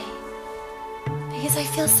okay. Because I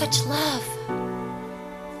feel such love.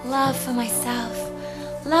 Love for myself.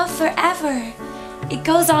 Love forever. It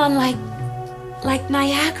goes on like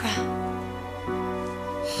Niagara.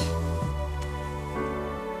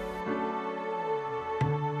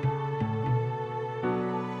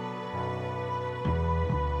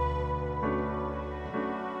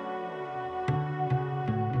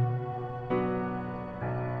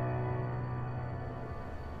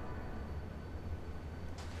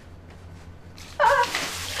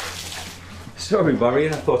 Sorry,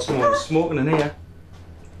 Marion, I thought someone was smoking in here.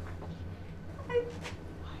 I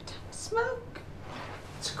don't smoke.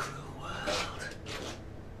 It's a cruel world.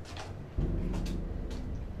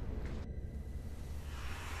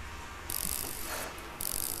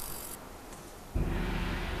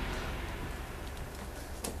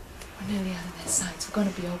 We're nearly out of their sights. We're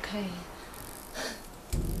gonna be okay.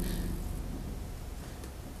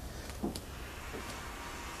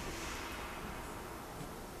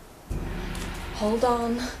 Hold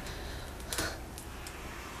on.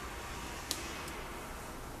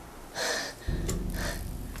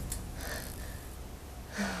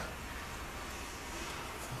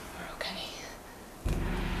 We're okay.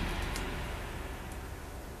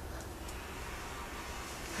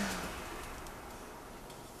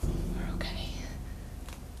 We're okay.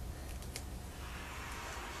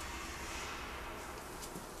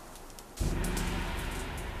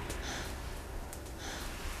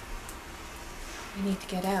 We need to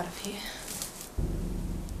get out of here.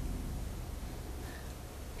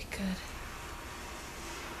 We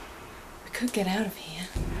could get out of here.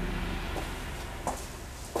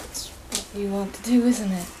 It's what you want to do,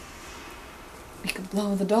 isn't it? We could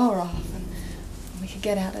blow the door off and we could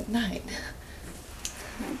get out at night.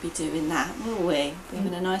 We won't be doing that, will we? Be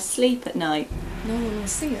having a nice sleep at night. No one will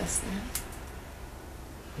see us then.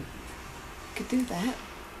 We could do that.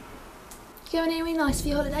 You going anywhere nice for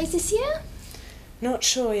your holidays this year? Not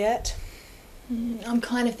sure yet. I'm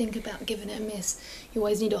kind of thinking about giving it a miss. You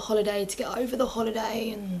always need a holiday to get over the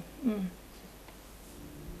holiday and...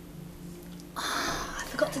 I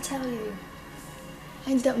forgot to tell you.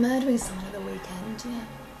 I ended up murdering someone at the weekend, yeah.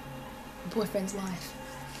 My boyfriend's wife.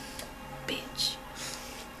 Bitch.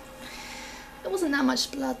 There wasn't that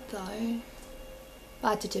much blood though. But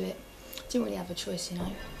I had to do it. Didn't really have a choice, you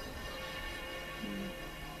know.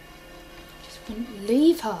 Just wouldn't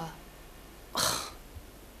leave her.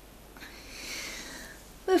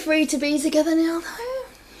 We're free to be together now,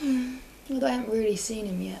 though. Although I haven't really seen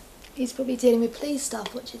him yet. He's probably dealing with police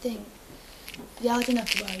stuff. What do you think? Yeah, I didn't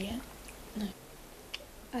have to worry yet. No.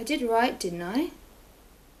 I did right, didn't I?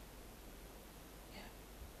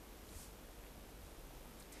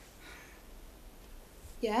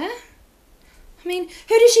 Yeah? I mean,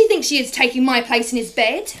 who does she think she is, taking my place in his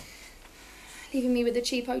bed? Leaving me with the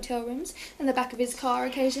cheap hotel rooms and the back of his car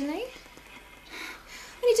occasionally?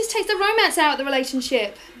 And he just takes the romance out of the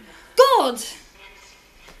relationship. God!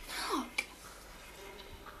 Fuck.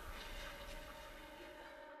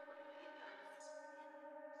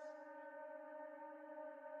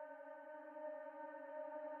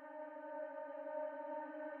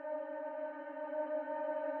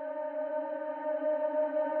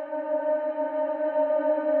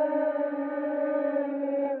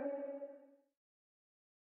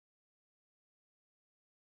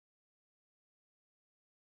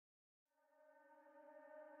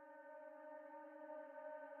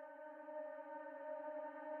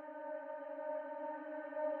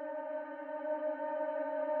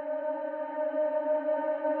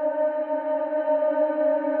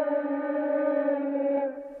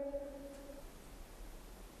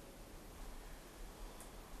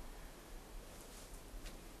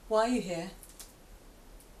 Why are you here?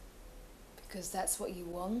 Because that's what you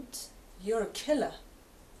want. You're a killer.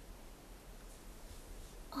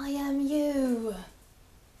 I am you.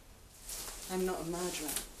 I'm not a murderer.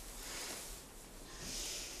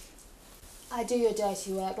 I do your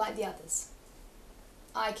dirty work like the others.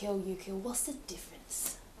 I kill, you kill. What's the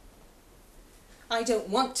difference? I don't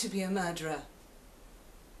want to be a murderer.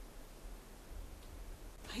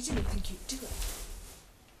 I didn't think you'd do it.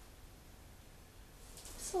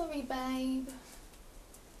 Sorry, babe.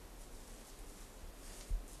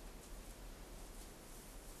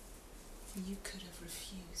 You could have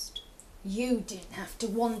refused. You didn't have to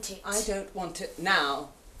want it. I don't want it now.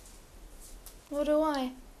 What do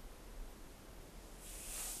I?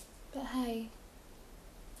 But hey.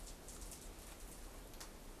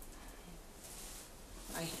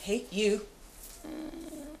 I hate you.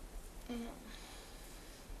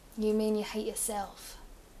 You mean you hate yourself?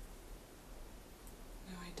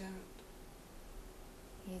 No, I don't.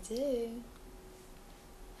 You do.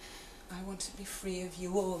 I want to be free of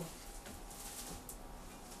you all.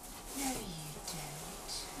 No, you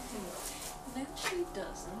don't. No, she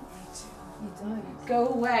doesn't. You don't. Go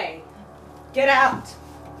away. Get out.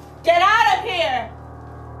 Get out of here!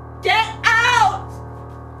 Get out!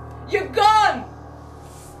 You're gone!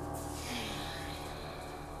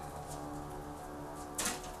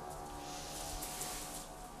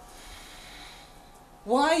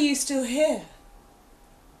 Why are you still here?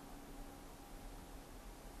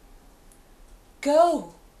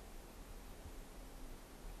 Go.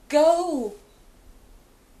 Go.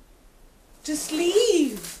 Just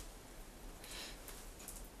leave.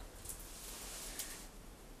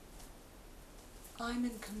 I'm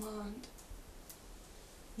in command.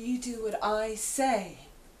 You do what I say.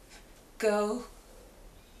 Go.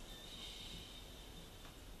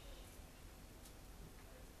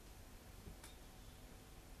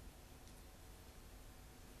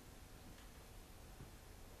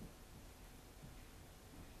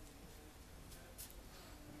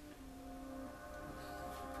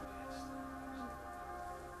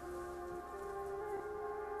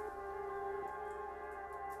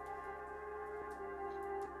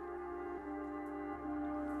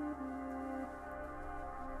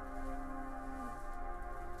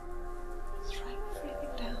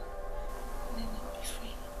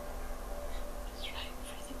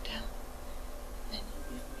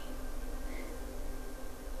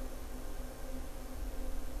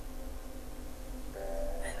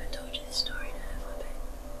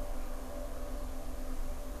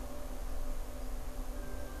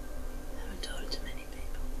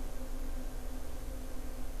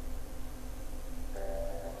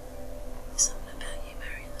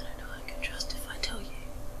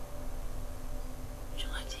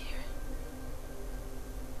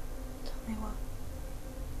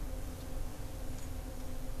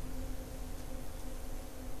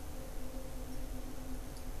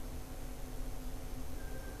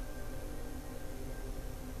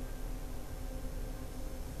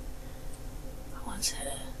 Once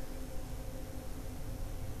had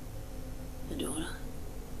a daughter.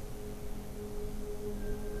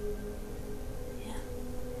 Yeah.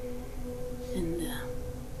 And I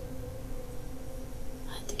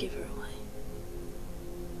had to give her away.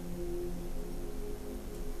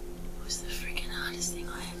 It was the freaking hardest thing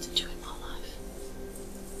I had to do in my life.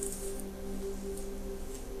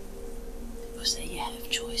 People say you have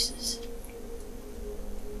choices.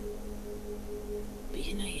 But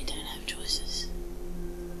you know you don't have choices.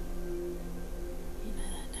 You know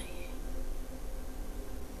that, don't you?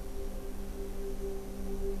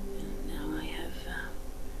 And now I have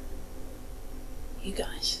you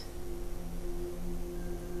guys.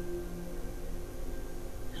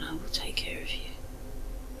 And I will take care of you.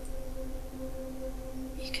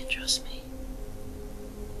 You can trust me.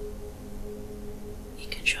 You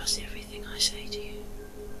can trust everything I say to you.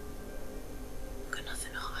 I've got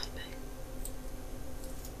nothing to hide, babe.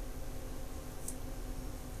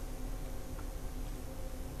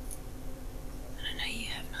 You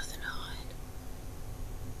have nothing to hide.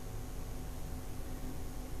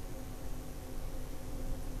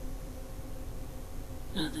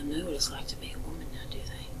 None of them know what it's like to be a woman now, do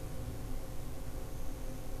they?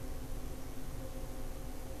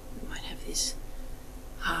 You might have this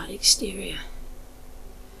hard exterior.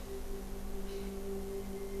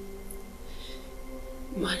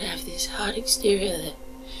 You might have this hard exterior that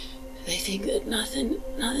they think that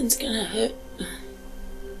nothing's gonna hurt.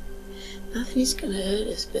 Nothing's gonna hurt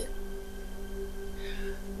us, but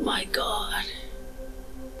my God,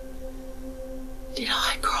 did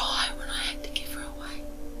I cry when I had to give her away?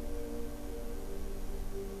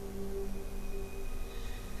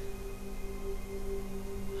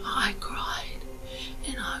 I cried,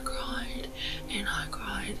 and I cried, and I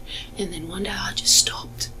cried, And then one day I just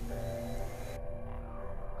stopped.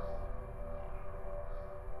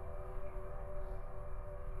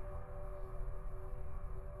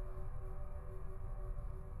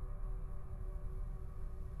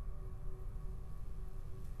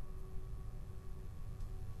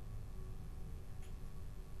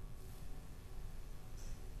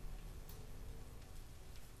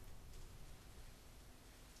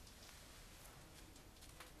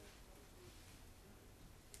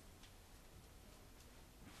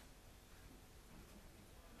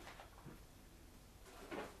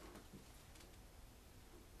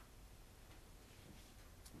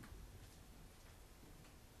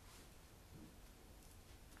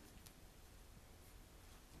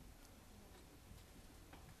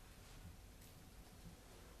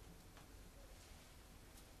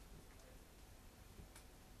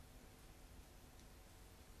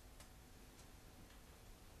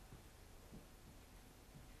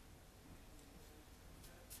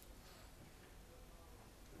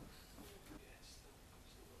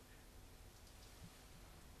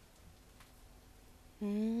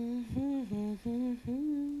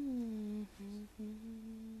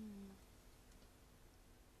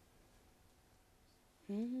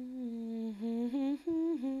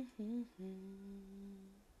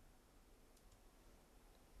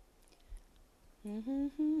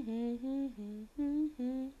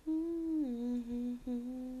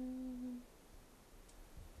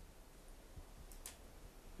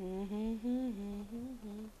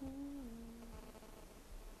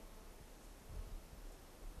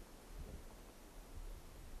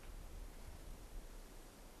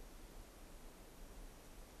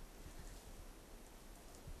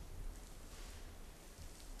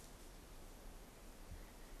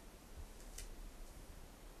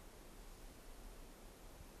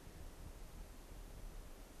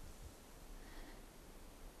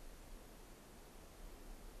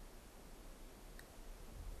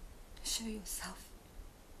 Show yourself.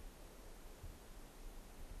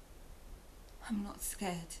 I'm not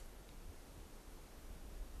scared.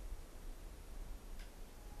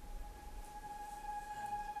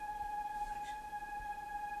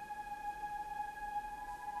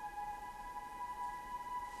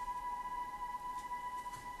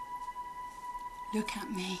 Look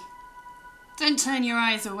at me. Don't turn your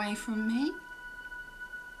eyes away from me.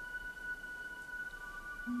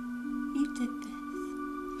 You did this.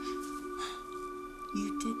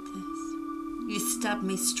 You did this. You stabbed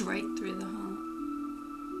me straight through the heart.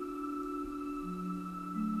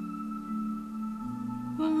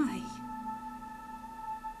 Why?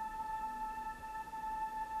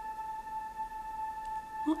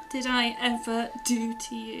 What did I ever do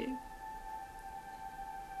to you?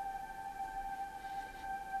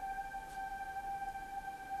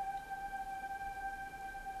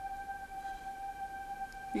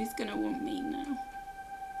 Who's gonna want me now?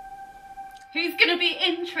 Who's gonna be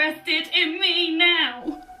interested in me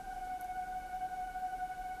now?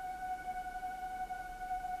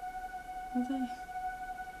 Well, they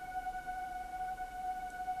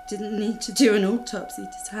didn't need to do an autopsy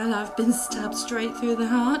to tell I've been stabbed straight through the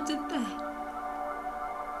heart, did they?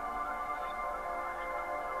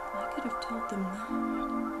 I could have told them that.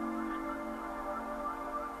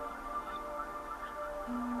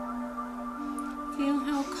 Feel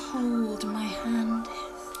how cold my hand is.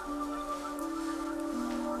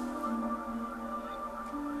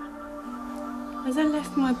 As I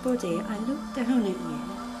left my body, I looked down at you,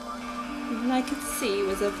 and all I could see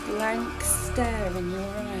was a blank stare in your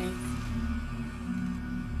eyes.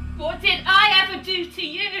 What did I ever do to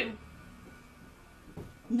you?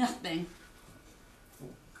 Nothing.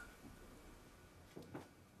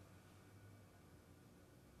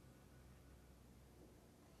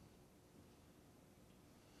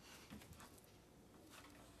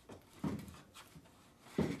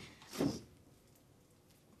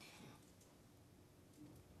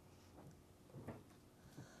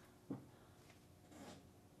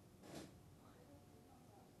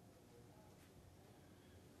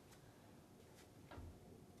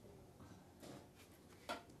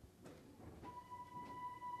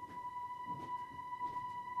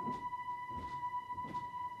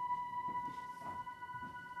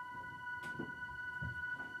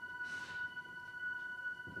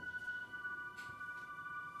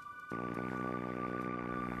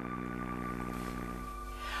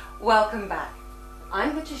 Welcome back.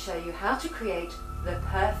 I'm going to show you how to create the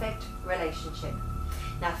perfect relationship.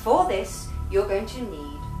 Now for this, you're going to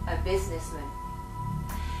need a businessman.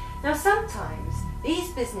 Now sometimes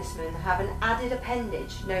these businessmen have an added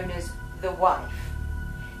appendage known as the wife.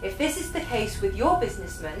 If this is the case with your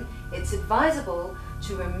businessman, it's advisable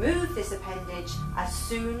to remove this appendage as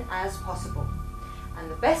soon as possible. And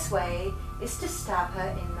the best way is to stab her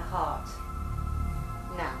in the heart.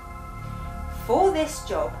 Now, for this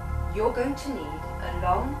job, you're going to need a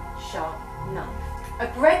long, sharp knife. A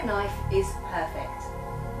bread knife is perfect.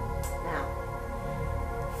 Now,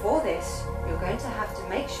 for this, you're going to have to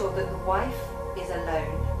make sure that the wife is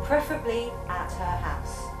alone, preferably at her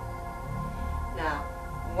house. Now,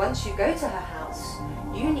 once you go to her house,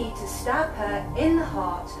 you need to stab her in the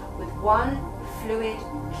heart with one fluid,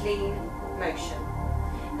 clean motion.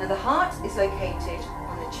 Now, the heart is located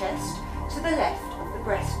on the chest to the left of the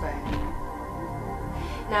breastbone.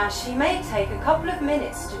 Now, she may take a couple of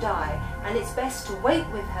minutes to die, and it's best to wait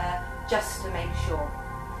with her just to make sure.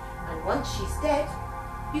 And once she's dead,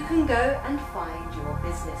 you can go and find your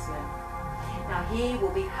businessman. Now, he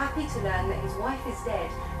will be happy to learn that his wife is dead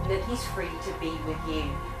and that he's free to be with you.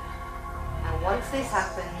 And once this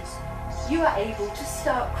happens, you are able to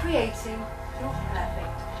start creating your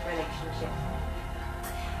perfect relationship.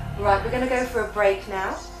 Right, we're going to go for a break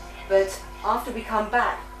now, but after we come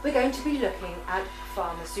back, we're going to be looking at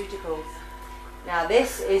pharmaceuticals. Now,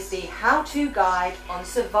 this is the how-to guide on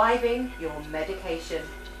surviving your medication.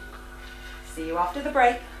 See you after the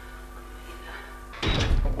break.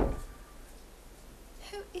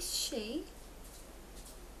 Who is she?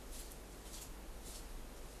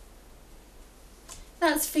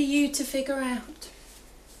 That's for you to figure out.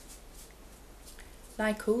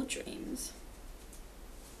 Like all dreams,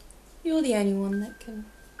 you're the only one that can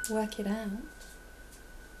work it out.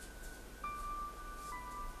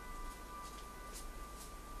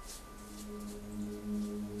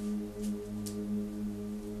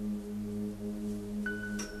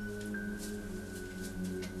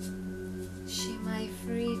 She my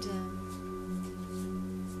freedom.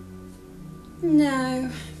 No,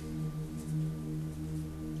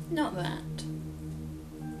 not that.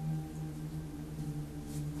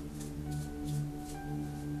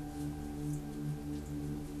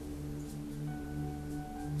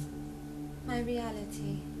 My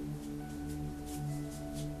reality.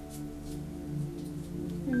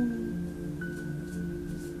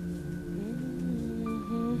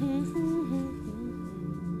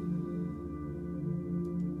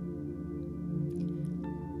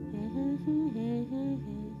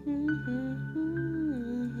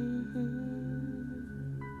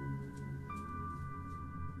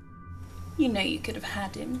 You know you could have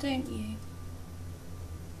had him, don't you?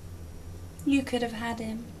 You could have had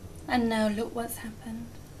him, and now look what's happened.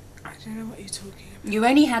 I don't know what you're talking about. You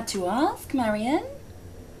only had to ask, Marion.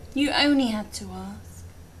 You only had to ask.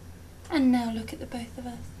 And now look at the both of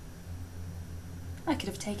us. I could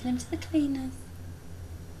have taken him to the cleaners.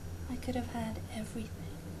 I could have had everything.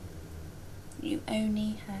 You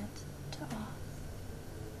only had to ask.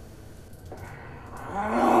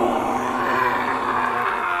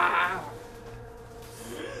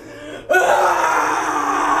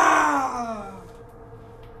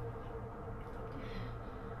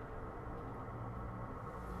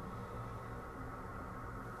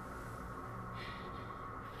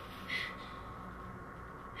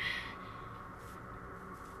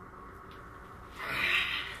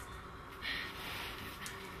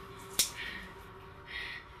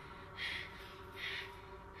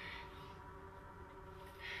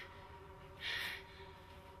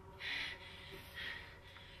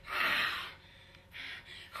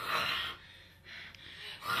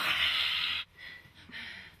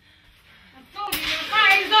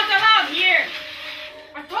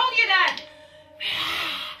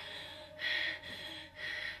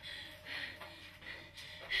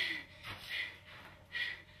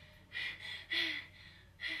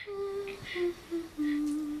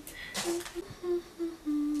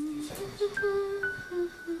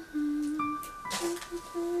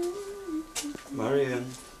 Marion,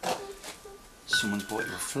 someone's bought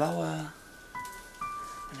you a flower.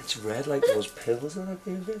 And it's red like those pills that I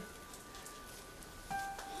gave you.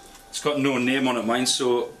 It's got no name on it, mine,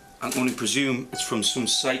 so I can only presume it's from some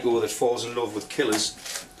psycho that falls in love with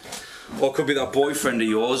killers. Or it could be that boyfriend of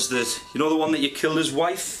yours that, you know, the one that you killed his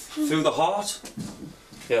wife through the heart?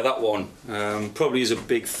 Yeah, that one. Probably is a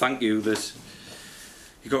big thank you that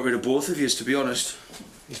you got rid of both of you, to be honest.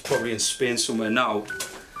 He's probably in Spain somewhere now,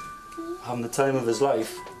 having the time of his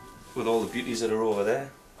life with all the beauties that are over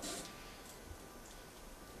there.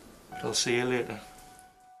 But I'll see you later.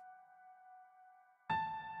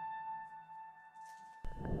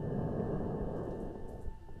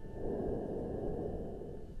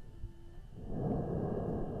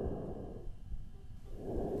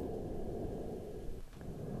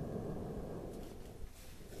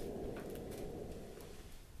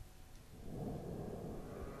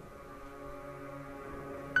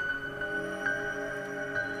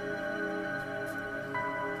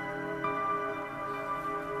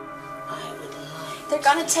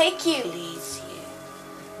 They're gonna take you. Please,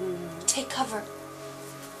 you. Take cover.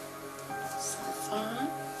 Some fun?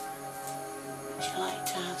 Would you like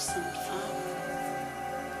to have some fun?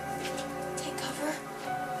 Take cover.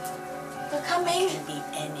 They're coming. I can be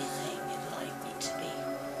anything you'd like me to be.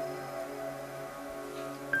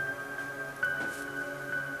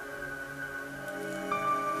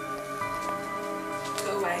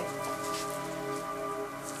 Go away.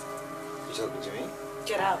 You talking to me?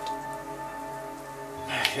 Get out.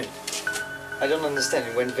 Marion, I don't understand.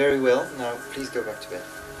 It went very well. Now, please go back to bed.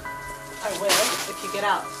 I will if you get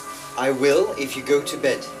out. I will if you go to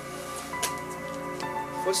bed.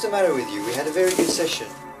 What's the matter with you? We had a very good session.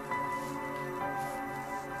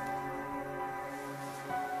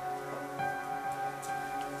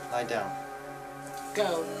 Lie down.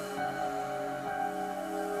 Go.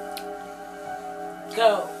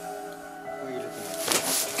 Go. Who are you looking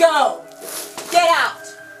at? Go! Get out!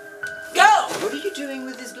 Go! What are you doing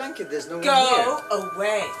with this blanket? There's no one here. Go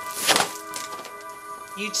away.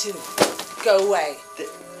 You too. Go away.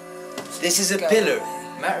 This is a Go pillar.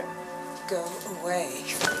 away. Go away.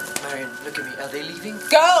 Marion, look at me. Are they leaving?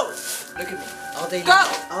 Go! Look at me. Are they Go!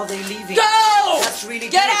 leaving? Are they leaving? Go! That's really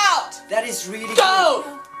Get good. out! That is really Go!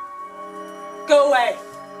 good. Go away.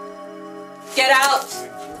 Get out!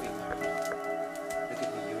 Look at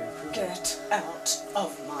me. You're improving. Get out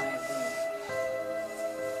of my room.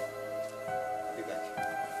 Be back.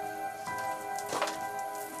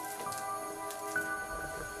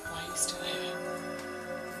 Why are you still here?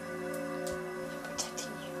 I'm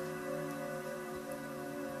protecting you.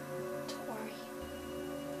 Don't worry.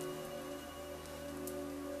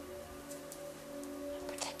 I'm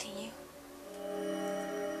protecting you.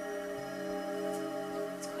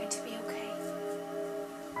 It's going to be okay.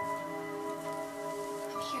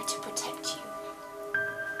 I'm here to protect you.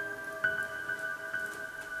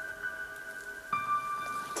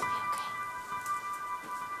 It's going to be okay.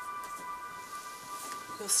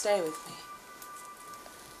 You'll stay with me.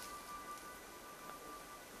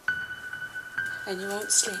 And you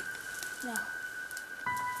won't sleep. No.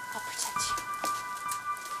 I'll protect you.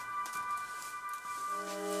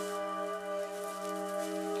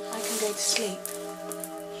 I can go to sleep.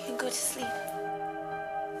 You can go to sleep.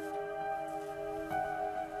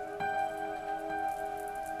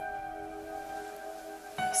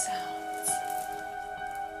 No sounds.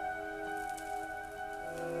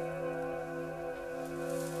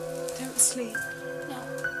 Don't sleep. No.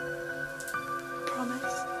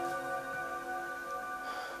 Promise.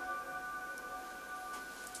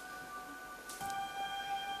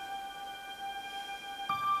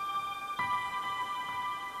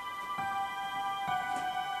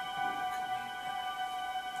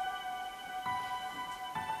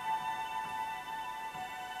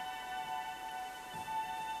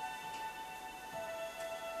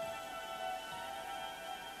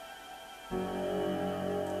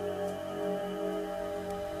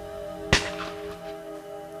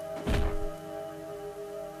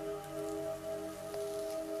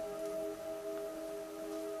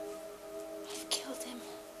 I've killed him.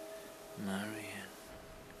 Marion.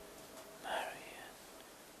 Marion.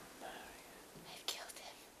 I've killed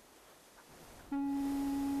him.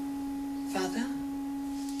 Father?